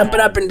would be jumping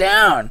up and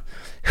down.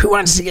 Who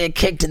wants to get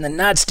kicked in the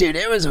nuts, dude?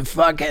 It was a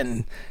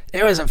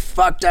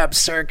fucked up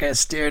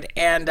circus, dude.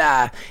 And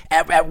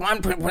at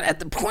one point, at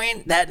the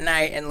point that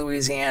night in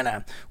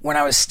Louisiana, when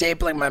I was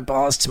stapling my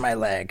balls to my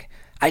leg,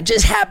 I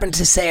just happened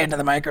to say into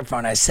the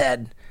microphone, I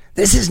said,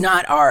 "This is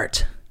not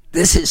art.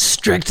 This is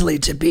strictly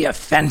to be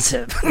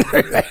offensive."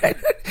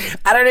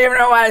 I don't even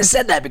know why I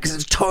said that, because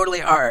it's totally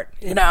art,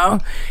 you know?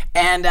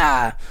 And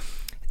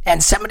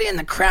somebody in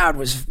the crowd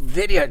was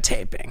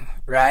videotaping,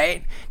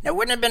 right? Now, it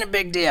wouldn't have been a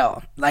big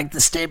deal, like the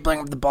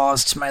stapling of the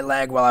balls to my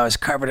leg while I was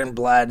covered in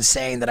blood,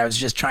 saying that I was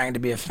just trying to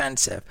be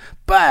offensive.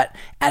 But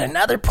at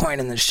another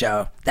point in the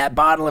show, that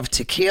bottle of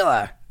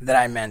tequila that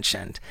I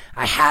mentioned,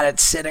 I had it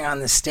sitting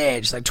on the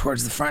stage, like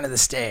towards the front of the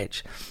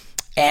stage.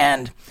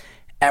 And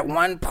at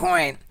one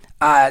point,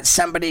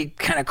 somebody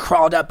kind of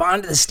crawled up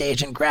onto the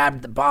stage and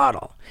grabbed the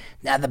bottle.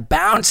 Now, the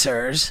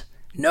bouncers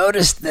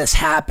noticed this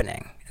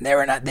happening.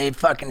 They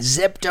fucking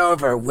zipped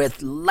over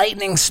with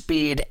lightning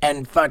speed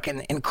and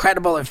fucking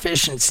incredible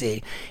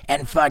efficiency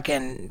and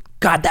fucking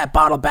got that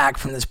bottle back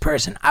from this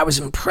person. I was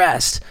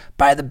impressed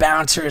by the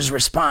bouncers'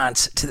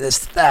 response to this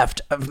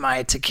theft of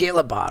my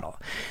tequila bottle.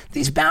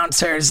 These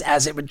bouncers,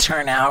 as it would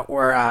turn out,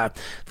 were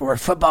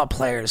football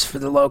players for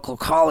the local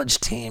college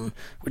team,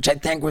 which I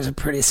think was a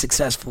pretty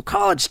successful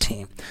college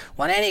team.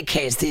 Well, in any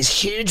case,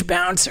 these huge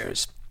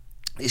bouncers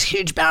these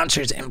huge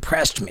bouncers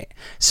impressed me.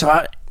 So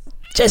I,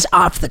 just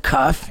off the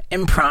cuff,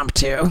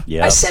 impromptu,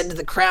 Yep. I said to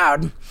the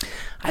crowd,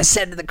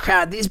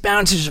 these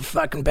bouncers are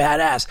fucking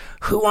badass.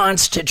 Who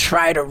wants to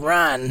try to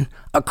run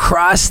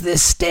across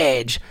this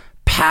stage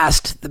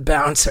past the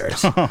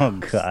bouncers? Oh,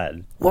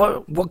 God.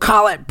 We'll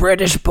call it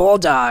British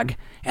Bulldog,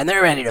 and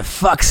they're ready to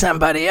fuck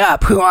somebody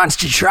up. Who wants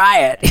to try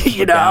it?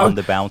 You know? Down,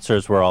 the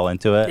bouncers were all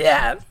into it.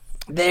 Yeah.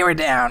 They were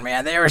down,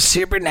 man. They were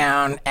super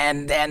down,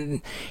 and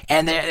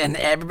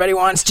everybody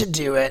wants to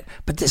do it.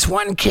 But this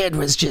one kid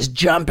was just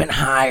jumping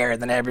higher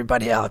than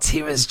everybody else.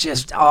 He was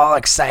just all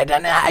excited,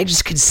 and I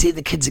just could see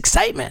the kid's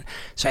excitement.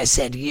 So I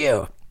said,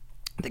 "You."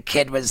 The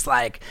kid was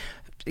like,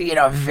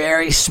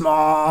 very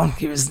small.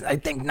 He was, I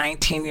think,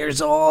 19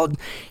 years old.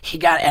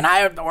 And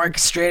I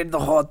orchestrated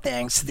the whole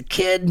thing. So the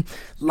kid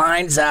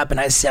lines up, and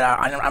I said,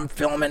 I'm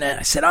filming it.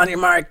 I said, "On your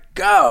mark,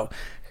 go."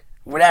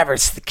 Whatever.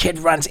 So the kid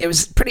runs. It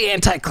was pretty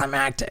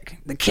anticlimactic.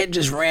 The kid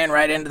just ran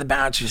right into the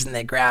bouncers and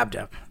they grabbed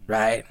him,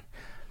 right?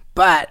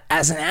 But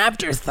as an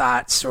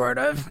afterthought, sort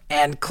of,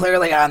 and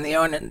clearly on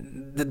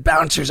the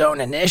bouncer's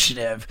own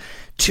initiative,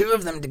 two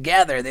of them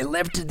together, they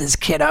lifted this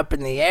kid up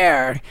in the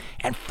air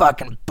and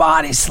fucking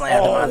body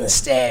slammed him on the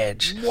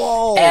stage.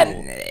 Whoa.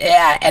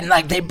 And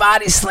like they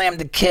body slammed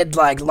the kid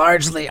like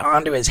largely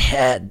onto his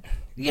head.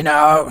 And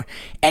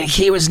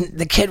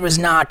the kid was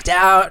knocked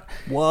out,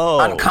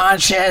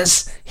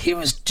 unconscious. He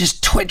was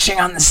just twitching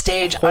on the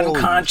stage,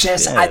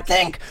 unconscious. Shit. I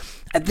think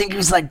he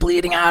was like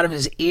bleeding out of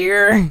his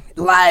ear,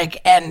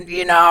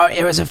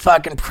 it was a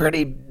fucking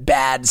pretty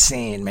bad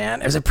scene,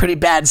 man. It was a pretty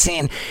bad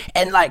scene.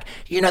 And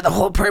the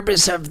whole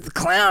purpose of the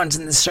clowns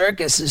in the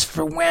circus is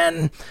for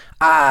when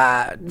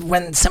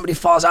somebody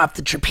falls off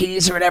the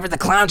trapeze or whatever, the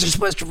clowns are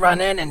supposed to run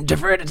in and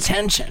divert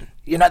attention.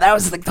 That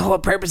was like the whole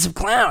purpose of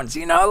clowns,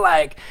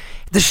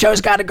 the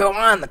show's got to go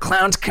on. The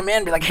clowns come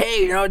in, be like,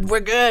 "Hey, we're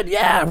good.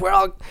 Yeah, we're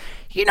all,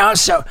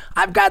 so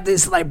I've got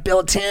this like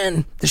built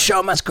in, the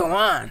show must go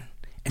on."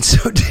 And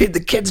so, dude, the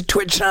kid's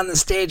twitching on the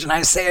stage, and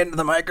I say into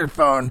the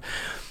microphone,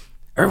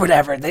 or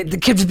whatever, the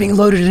kid's being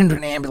loaded into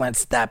an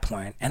ambulance at that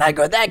point. And I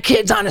go, "That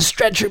kid's on a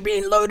stretcher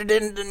being loaded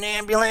into an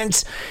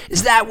ambulance.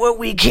 Is that what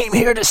we came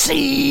here to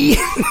see?"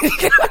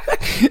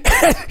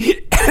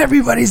 And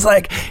everybody's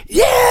like,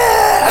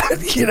 "Yeah!"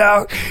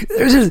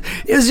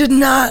 It was just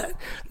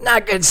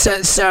not good.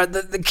 So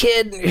the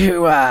kid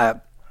who,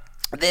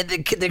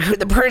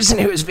 the person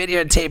who was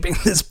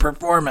videotaping this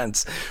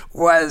performance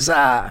was,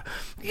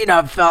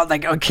 felt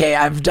like, okay,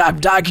 I've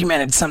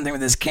documented something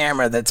with this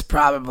camera that's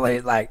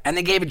probably and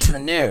they gave it to the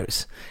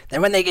news.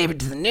 Then when they gave it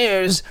to the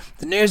news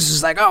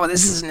was like, "Oh, well,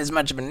 this isn't as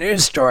much of a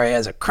news story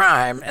as a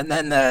crime." And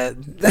then the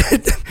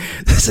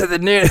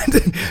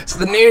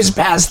news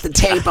passed the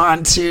tape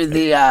onto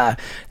the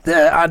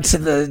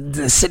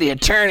city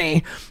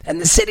attorney,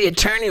 and the city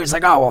attorney was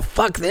like, "Oh, well,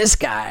 fuck this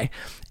guy,"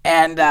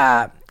 and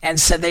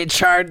so they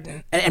charged.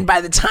 And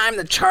by the time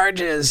the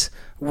charges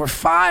were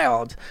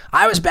filed,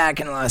 I was back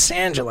in Los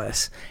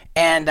Angeles,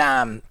 and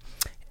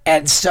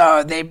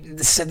so they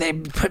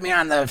put me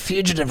on the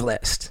fugitive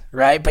list,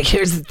 right? But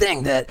here's the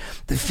thing, that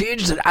the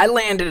fugitive, I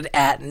landed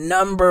at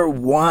number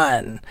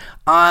 1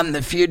 on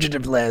the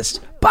fugitive list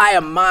by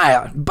a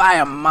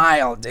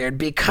mile, dude,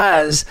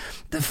 because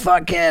the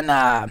fucking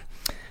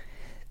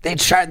they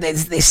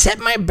set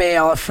my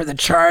bail for the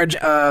charge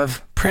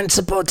of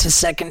principal to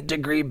second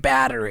degree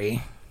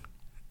battery.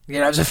 It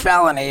was a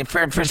felony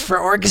for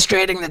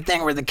orchestrating the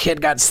thing where the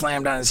kid got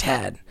slammed on his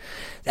head.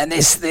 And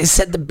they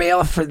set the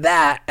bail for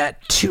that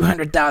at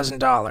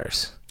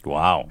 $200,000.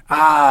 Wow.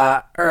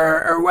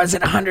 Or was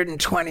it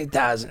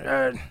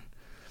 $120,000?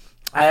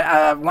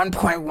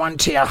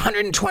 1.12,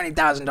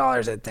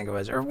 $120,000, I think it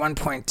was, or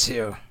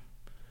 1.2.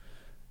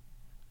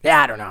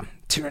 Yeah, I don't know,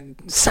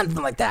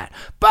 something like that.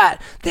 But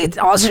they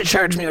also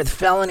charged me with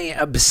felony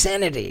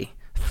obscenity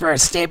for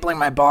stapling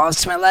my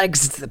balls to my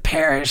legs. It's the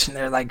parish, and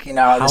they're like,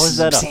 How this is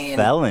that obscene. A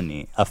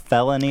felony? A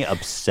felony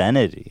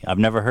obscenity? I've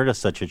never heard of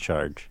such a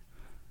charge.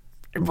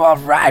 Well,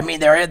 right. I mean,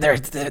 there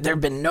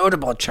have been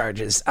notable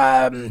charges.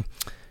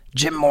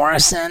 Jim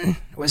Morrison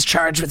was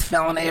charged with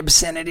felony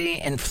obscenity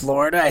in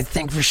Florida, I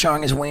think, for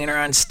showing his wiener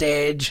on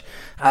stage.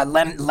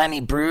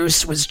 Lenny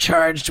Bruce was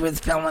charged with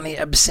felony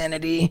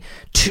obscenity.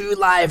 2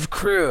 Live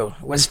Crew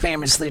was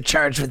famously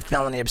charged with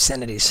felony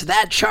obscenity. So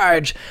that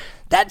charge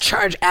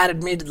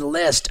added me to the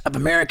list of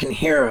American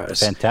heroes.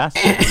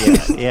 Fantastic.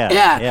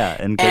 Yeah.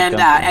 And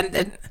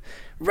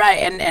right,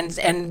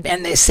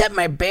 and they set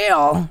my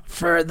bail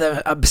for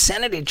the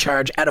obscenity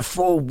charge at a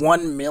full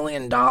 $1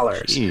 million.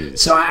 Jeez.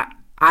 So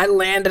I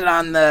landed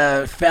on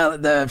the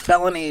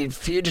felony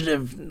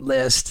fugitive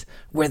list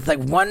with like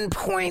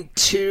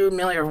 1.2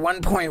 million or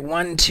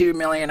 1.12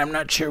 million, I'm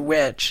not sure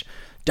which,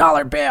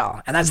 dollar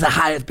bail. And that's the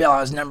highest bail. I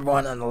was number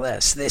 1 on the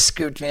list. They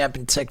scooped me up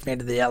and took me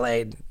to the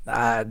LA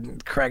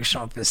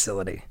correctional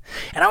facility.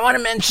 And I want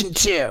to mention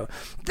too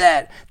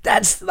that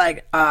that's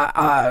like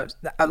a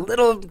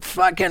little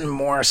fucking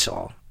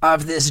morsel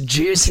of this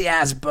juicy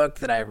ass book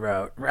that I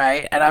wrote,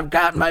 right? And I've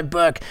got my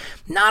book.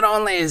 Not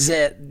only is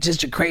it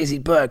just a crazy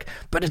book,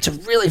 but it's a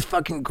really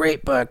fucking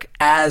great book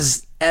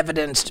as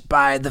evidenced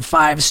by the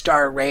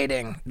 5-star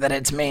rating that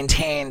it's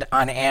maintained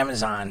on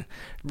Amazon,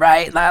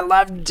 right? I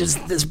love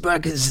just this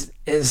book is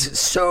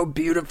so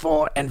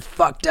beautiful and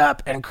fucked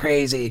up and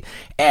crazy.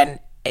 And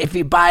if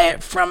you buy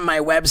it from my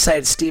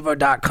website,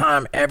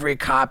 stevo.com, every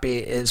copy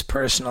is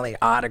personally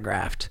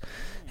autographed.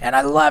 And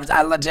I love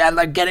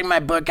getting my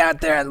book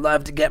out there. I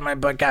love to get my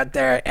book out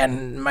there,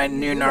 and my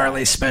new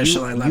gnarly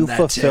special. I love you that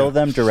too. You fulfill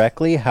them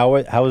directly. How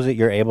is it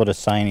you're able to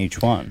sign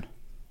each one?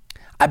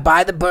 I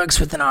buy the books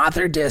with an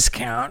author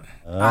discount.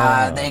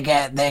 They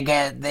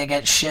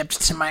get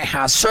shipped to my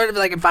house, sort of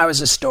like if I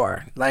was a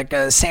store, like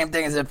same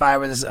thing as if I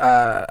was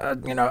a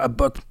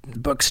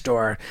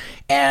bookstore,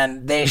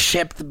 and they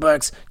ship the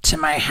books to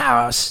my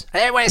house.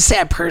 When I say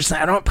I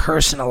don't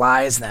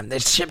personalize them. They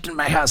shipped to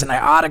my house, and I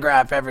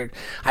autograph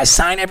I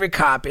sign every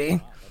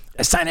copy.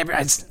 I sign.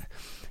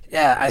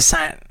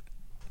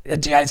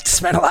 I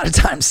spent a lot of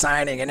time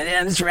signing, and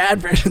it's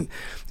rad.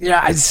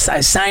 I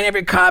sign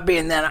every copy,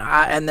 and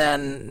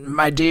then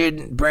my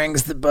dude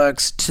brings the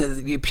books to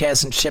the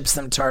UPS and ships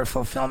them to our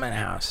fulfillment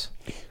house.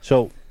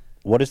 So,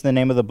 what is the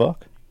name of the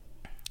book?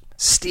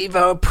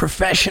 Steve-O,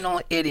 Professional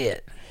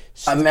Idiot,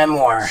 a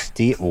memoir.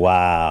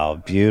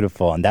 Wow,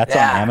 beautiful, and that's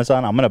on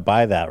Amazon. I'm gonna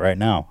buy that right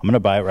now. I'm gonna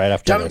buy it right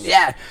after this.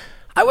 Yeah,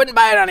 I wouldn't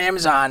buy it on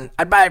Amazon.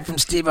 I'd buy it from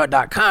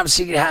stevo.com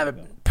so you could have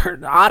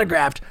it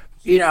autographed.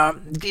 You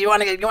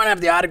want to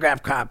have the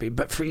autographed copy,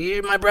 but for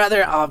you, my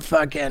brother, I'll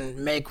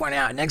fucking make one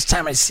out. Next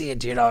time I see it,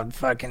 dude, I'll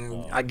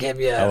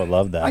give you. I would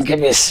love that. I'll give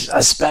you a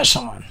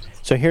special one.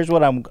 So here's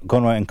what I'm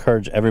going to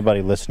encourage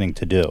everybody listening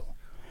to do: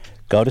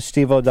 go to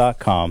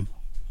stevo.com,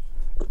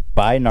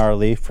 buy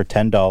Gnarly for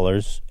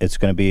 $10. It's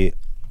going to be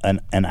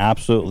an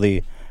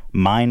absolutely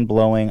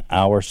mind-blowing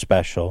hour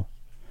special.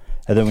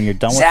 And then when you're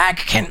done Zach,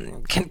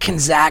 can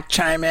Zach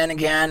chime in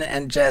again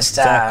and just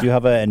Zach, do you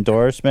have an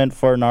endorsement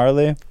for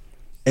Gnarly?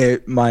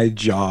 My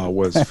jaw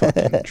was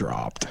fucking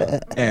dropped,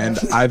 and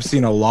I've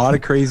seen a lot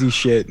of crazy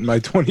shit in my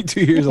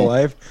 22 years of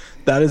life.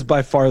 That is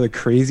by far the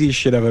craziest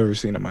shit I've ever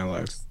seen in my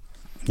life.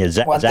 Yeah,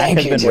 Zach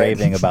has been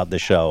raving about the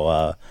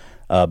show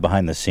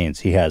behind the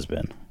scenes. He has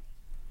been.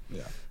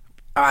 Yeah,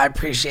 I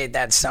appreciate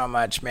that so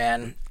much,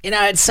 man.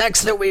 It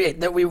sucks that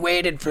we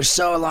waited for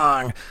so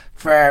long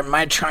for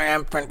my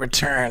triumphant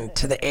return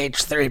to the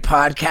H3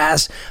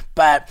 podcast,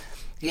 but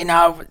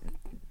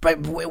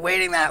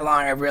waiting that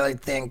long, I really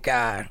think.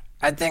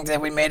 I think that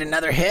we made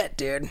another hit,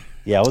 dude.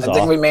 Yeah, it was awesome. I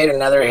think we made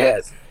another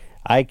hit.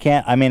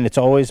 It's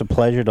always a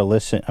pleasure to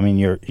listen. I mean,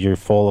 you're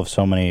full of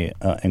so many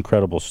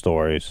incredible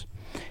stories,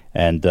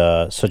 and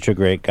such a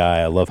great guy.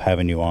 I love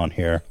having you on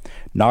here.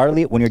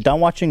 Gnarly, when you're done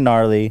watching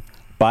Gnarly,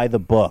 buy the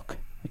book.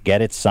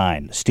 Get it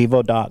signed.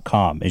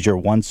 Stevo.com is your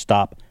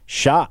one-stop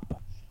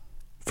shop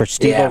for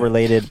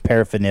Stevo-related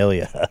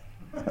paraphernalia.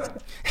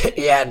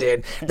 Yeah,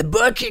 dude. The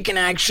book, you can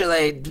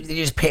actually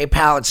use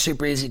PayPal. It's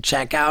super easy to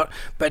check out.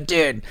 But,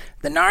 dude,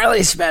 the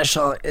Gnarly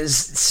special is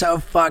so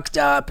fucked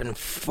up and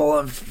full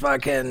of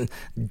fucking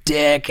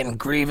dick and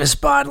grievous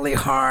bodily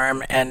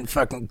harm and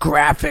fucking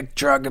graphic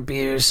drug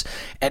abuse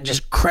and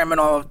just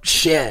criminal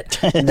shit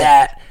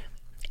that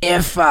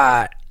if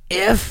I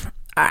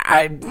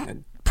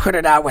put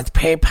it out with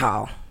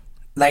PayPal,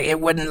 like, it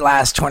wouldn't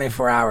last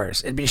 24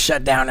 hours. It'd be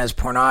shut down as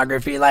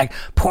pornography. Like,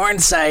 porn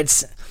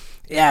sites...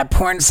 Yeah,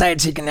 porn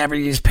sites, you can never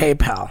use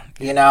PayPal,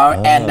 and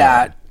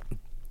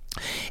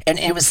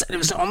it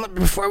was only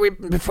before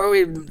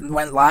we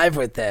went live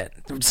with it.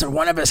 So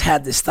one of us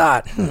had this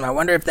thought: I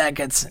wonder if that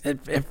gets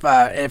if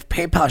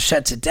PayPal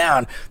shuts it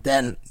down,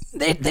 then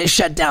they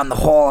shut down the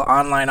whole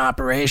online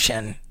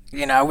operation.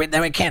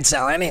 Then we can't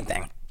sell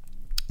anything.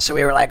 So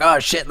we were like, oh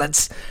shit,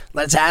 let's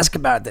ask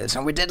about this,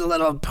 and we did a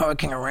little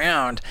poking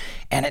around,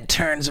 and it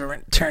turns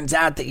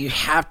out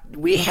that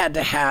we had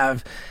to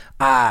have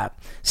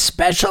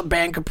special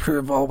bank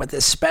approval with a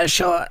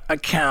special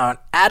account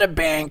at a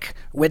bank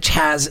which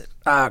has,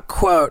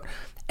 quote,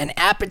 an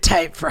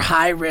appetite for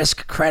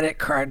high-risk credit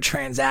card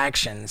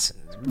transactions,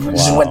 which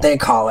is what they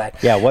call it.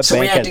 Yeah, what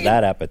bank has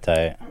that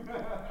appetite?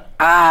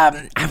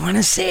 I want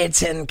to say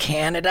it's in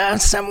Canada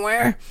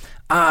somewhere.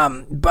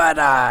 But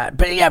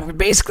yeah,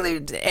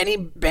 basically any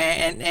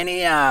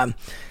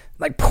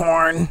like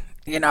porn,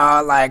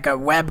 like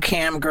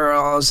webcam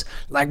girls,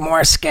 like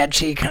more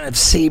sketchy kind of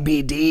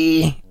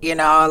CBD,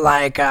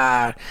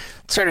 like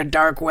sort of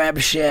dark web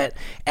shit,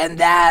 and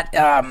that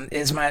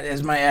is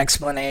my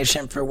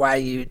explanation for why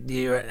you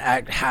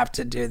have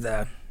to do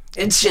the.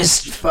 It's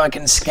just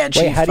fucking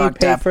sketchy. Wait, how do you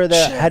pay for the?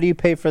 Shit. How do you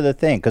pay for the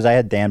thing? Because I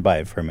had Dan buy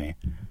it for me.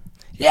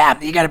 Yeah,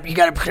 you gotta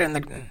put it in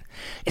the.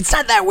 It's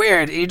not that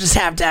weird. You just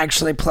have to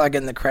actually plug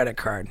in the credit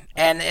card.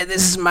 And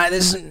this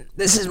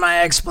is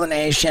my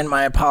explanation,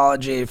 my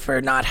apology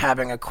for not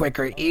having a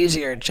quicker,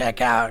 easier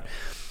checkout.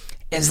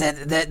 Is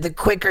that the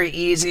quicker,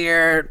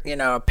 easier,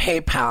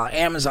 PayPal,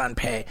 Amazon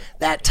Pay,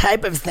 that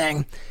type of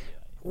thing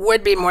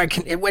would be more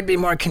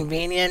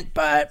convenient,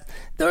 but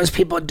those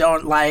people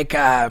don't like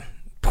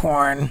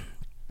porn.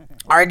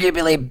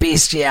 Arguably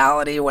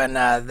bestiality when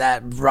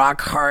that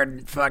rock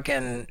hard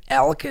fucking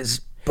elk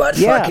is butt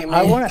fucking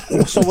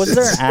me. So was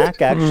there an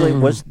act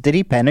actually? Did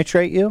he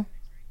penetrate you?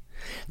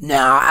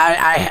 No,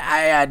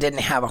 I didn't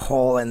have a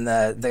hole in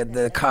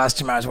the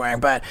costume I was wearing,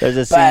 but there's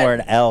a scene where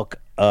an elk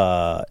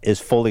is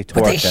fully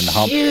torqued and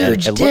humped, and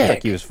it looked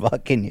like he was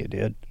fucking you,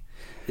 dude.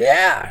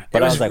 Yeah,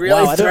 but it was like,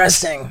 really wow,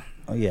 thrusting.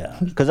 Oh yeah,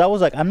 because I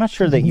was like, I'm not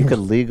sure that you could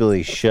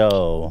legally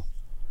show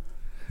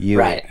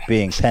you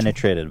being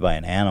penetrated by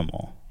an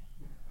animal,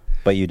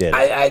 but you did.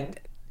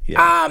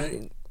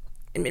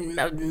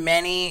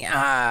 Many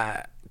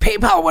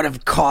PayPal would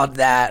have called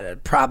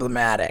that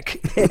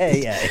problematic.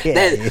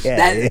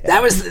 That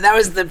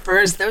was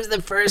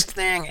the first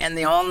thing and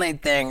the only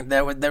thing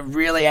that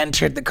really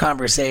entered the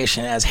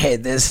conversation as, hey,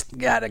 this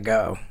gotta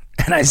go.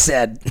 And I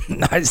said,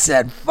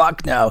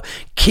 fuck no.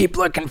 Keep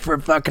looking for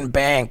fucking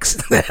banks.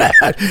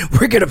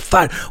 we're gonna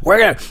find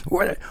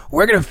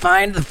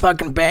the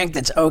fucking bank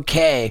that's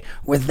okay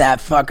with that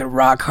fucking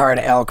rock hard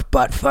elk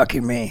butt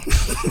fucking me.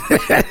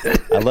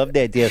 I love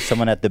the idea of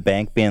someone at the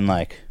bank being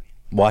like,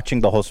 watching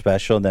the whole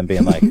special and then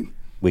being like,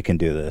 we can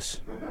do this.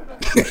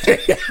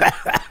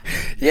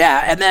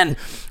 Yeah, and then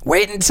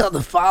wait until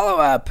the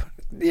follow-up,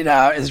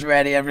 is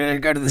ready. I'm going to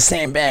go to the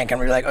same bank, and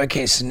we're like,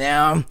 okay, so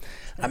now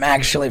I'm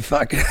actually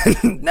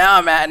fucking,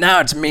 now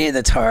it's me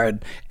that's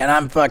hard, and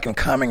I'm fucking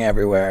coming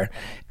everywhere,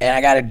 and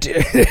I got to do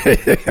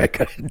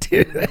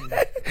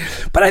that.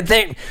 But I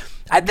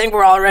think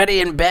we're already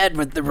in bed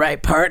with the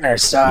right partner,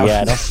 so.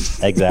 Yeah,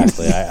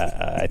 exactly.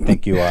 I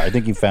think you are. I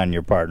think you found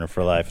your partner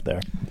for life there.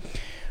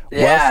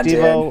 Yeah, well,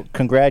 Steve-O,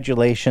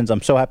 congratulations.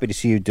 I'm so happy to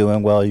see you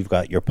doing well. You've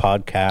got your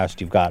podcast,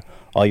 you've got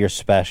all your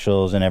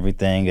specials and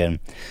everything, and,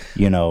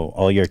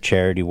 all your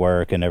charity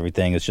work and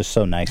everything. It's just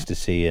so nice to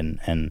see.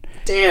 And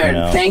dude,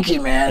 thank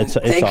you, man. It's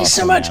thank awesome, you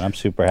so much. Man. I'm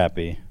super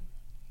happy.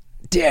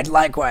 Dude,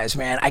 likewise,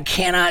 man. I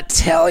cannot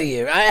tell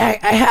you. I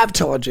have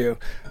told you,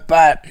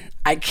 but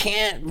I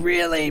can't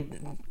really,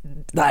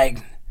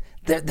 like,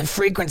 the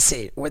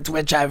frequency with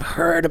which I've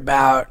heard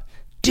about.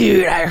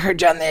 Dude, I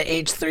heard you on the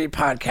H3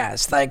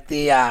 podcast. Like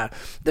the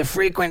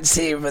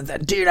frequency of the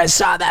dude, I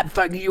saw that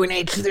fucking you and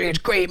H3. It's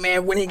great,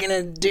 man. When are you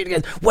gonna do it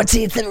again? What's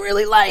Ethan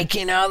really like?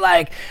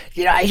 I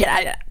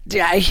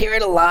hear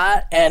it a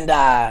lot, and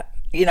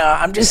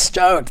I'm just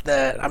stoked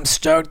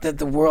that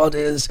the world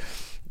is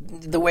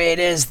the way it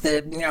is.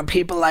 That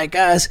people like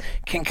us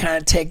can kind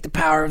of take the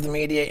power of the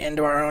media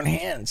into our own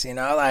hands.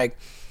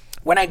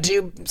 When I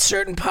do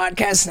certain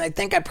podcasts, and I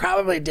think I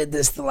probably did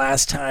this the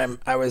last time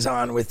I was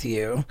on with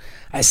you,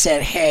 I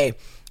said, hey,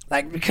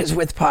 because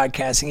with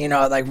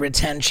podcasting,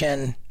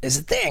 retention is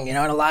a thing, and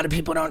a lot of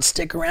people don't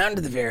stick around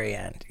to the very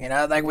end.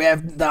 We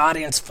have the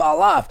audience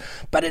fall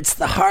off, but it's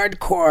the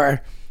hardcore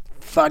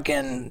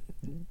fucking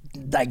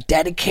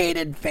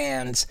dedicated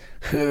fans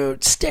who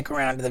stick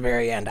around to the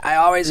very end. I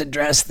always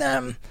address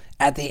them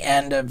at the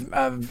end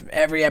of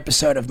every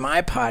episode of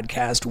my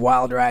podcast,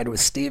 Wild Ride with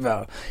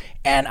Steve-O.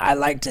 And I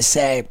like to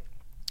say,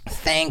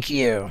 thank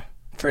you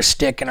for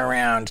sticking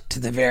around to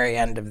the very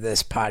end of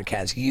this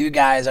podcast. You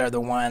guys are the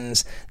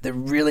ones that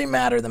really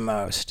matter the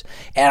most.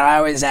 And I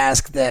always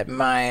ask that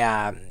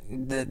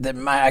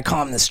I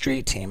call them the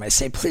street team. I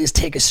say, please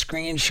take a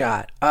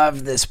screenshot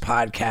of this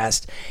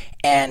podcast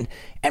and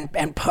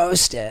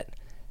post it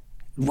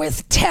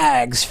with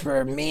tags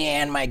for me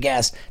and my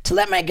guests to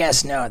let my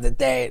guests know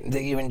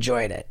that you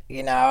enjoyed it,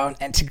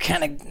 and to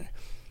kind of.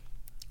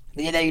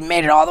 They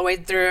made it all the way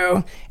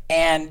through,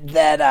 and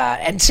that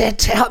and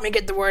to help me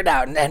get the word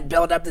out and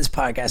build up this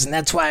podcast. And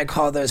that's why I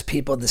call those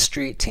people the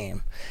street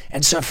team.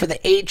 And so for the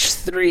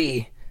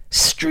H3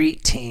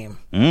 street team,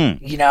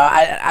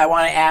 I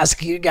want to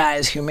ask you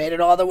guys who made it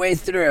all the way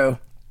through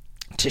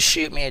to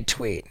shoot me a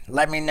tweet.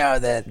 Let me know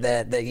that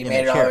you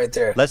made it all the way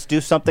through. Let's do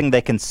something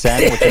they can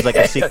send, which is like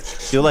a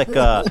secret. Do like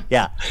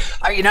yeah.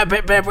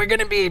 But we're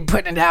gonna be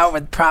putting it out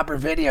with proper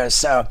videos,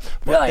 so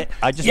we're like,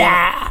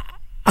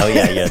 Oh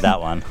yeah,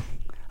 that one.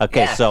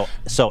 Okay, yeah.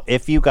 So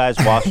if you guys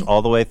watched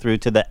all the way through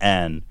to the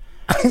end,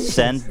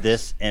 send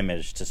this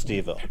image to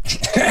Steve-O.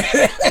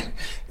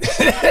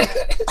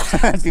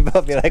 People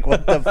will be like,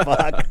 what the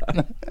fuck?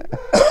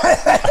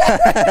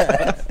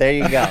 There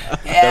you go.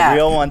 Yeah. The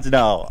real ones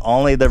know.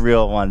 Only the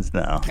real ones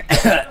know.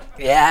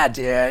 Yeah,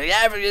 dude.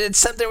 Yeah, it's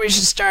something we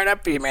should start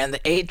up for you, man. The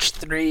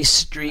H3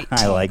 Street Team.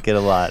 I like it a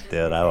lot,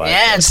 dude. I like it.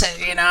 Yeah,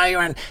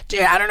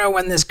 dude, I don't know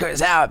when this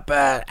goes out,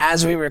 but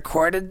as we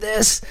recorded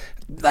this,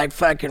 like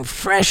fucking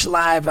fresh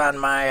live on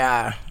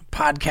my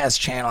podcast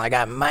channel, I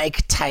got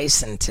Mike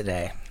Tyson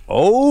today.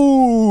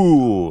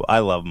 Oh, I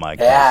love Mike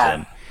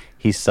Tyson.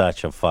 He's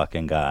such a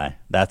fucking guy.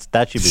 That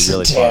should be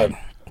really fun.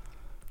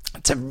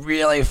 It's a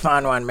really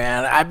fun one,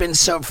 man. I've been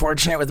so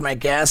fortunate with my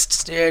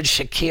guests, dude.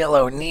 Shaquille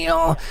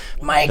O'Neal,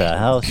 Mike. The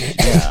hell?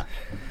 Yeah.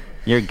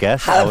 Your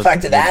guest. How the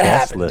fuck did that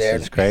happen, list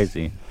dude? Is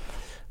crazy.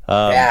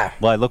 Yeah.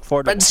 Well, I look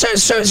forward to. But so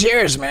is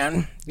yours,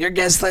 man. Your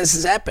guest list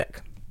is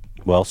epic.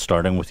 Well,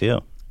 starting with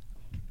you.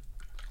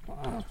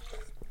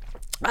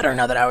 I don't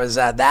know that I was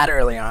that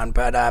early on,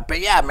 but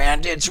yeah,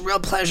 man, dude, it's a real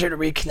pleasure to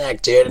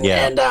reconnect, dude.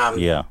 And, I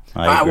agree.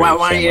 I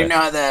want you to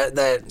know that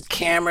the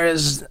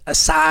cameras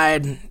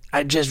aside,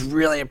 I just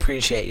really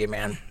appreciate you,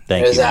 man.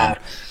 Thank you, man.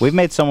 We've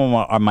made some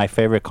of my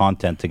favorite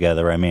content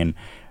together. I mean,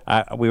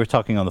 we were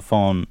talking on the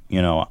phone.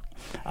 You know,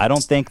 I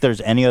don't think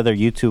there's any other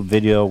YouTube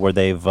video where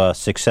they've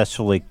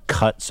successfully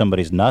cut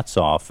somebody's nuts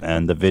off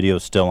and the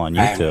video's still on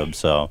YouTube.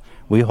 So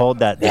we hold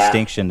that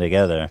distinction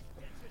together.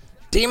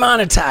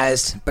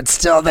 Demonetized, but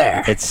still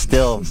there. It's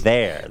still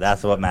there.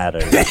 That's what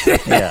matters.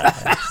 Yeah,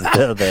 it's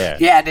still there.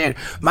 Yeah, dude.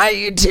 My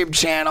YouTube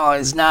channel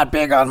is not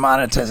big on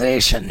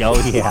monetization. Oh,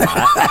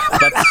 yeah.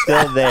 But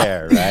still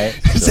there, right?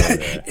 Still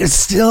there. It's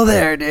still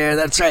there, dude.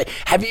 That's right.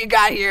 Have you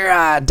got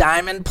your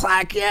diamond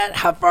plaque yet?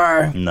 How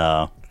far?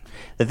 No.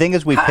 The thing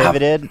is, we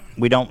pivoted.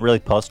 We don't really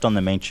post on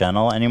the main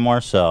channel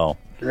anymore, so...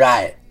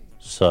 Right.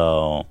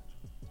 So,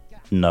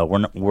 no,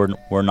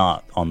 we're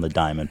not on the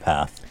diamond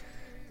path.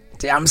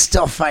 Dude, I'm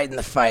still fighting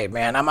the fight,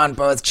 man. I'm on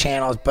both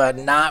channels, but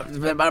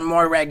I'm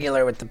more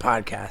regular with the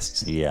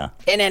podcasts. Yeah.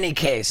 In any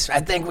case,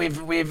 I think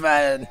we've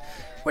what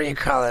do you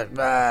call it?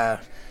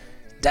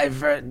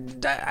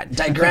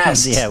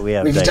 Digressed. Yeah,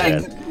 we've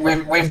digressed.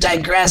 We've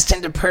digressed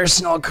into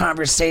personal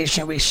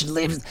conversation. We should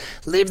leave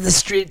the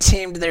street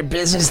team to their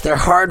business, their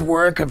hard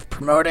work of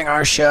promoting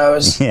our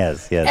shows.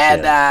 Yes.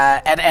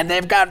 And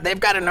they've got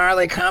a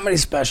gnarly comedy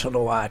special to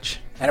watch.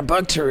 And a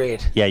book to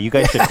read. Yeah, you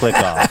guys should click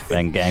off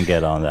and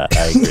get on that.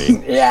 I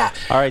agree. Yeah.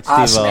 All right, Steve.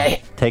 Awesome.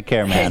 Take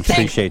care, man.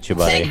 Appreciate you,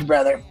 buddy. Thank you,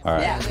 brother. All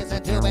right.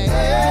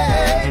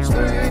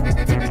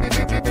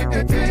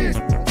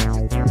 Yeah.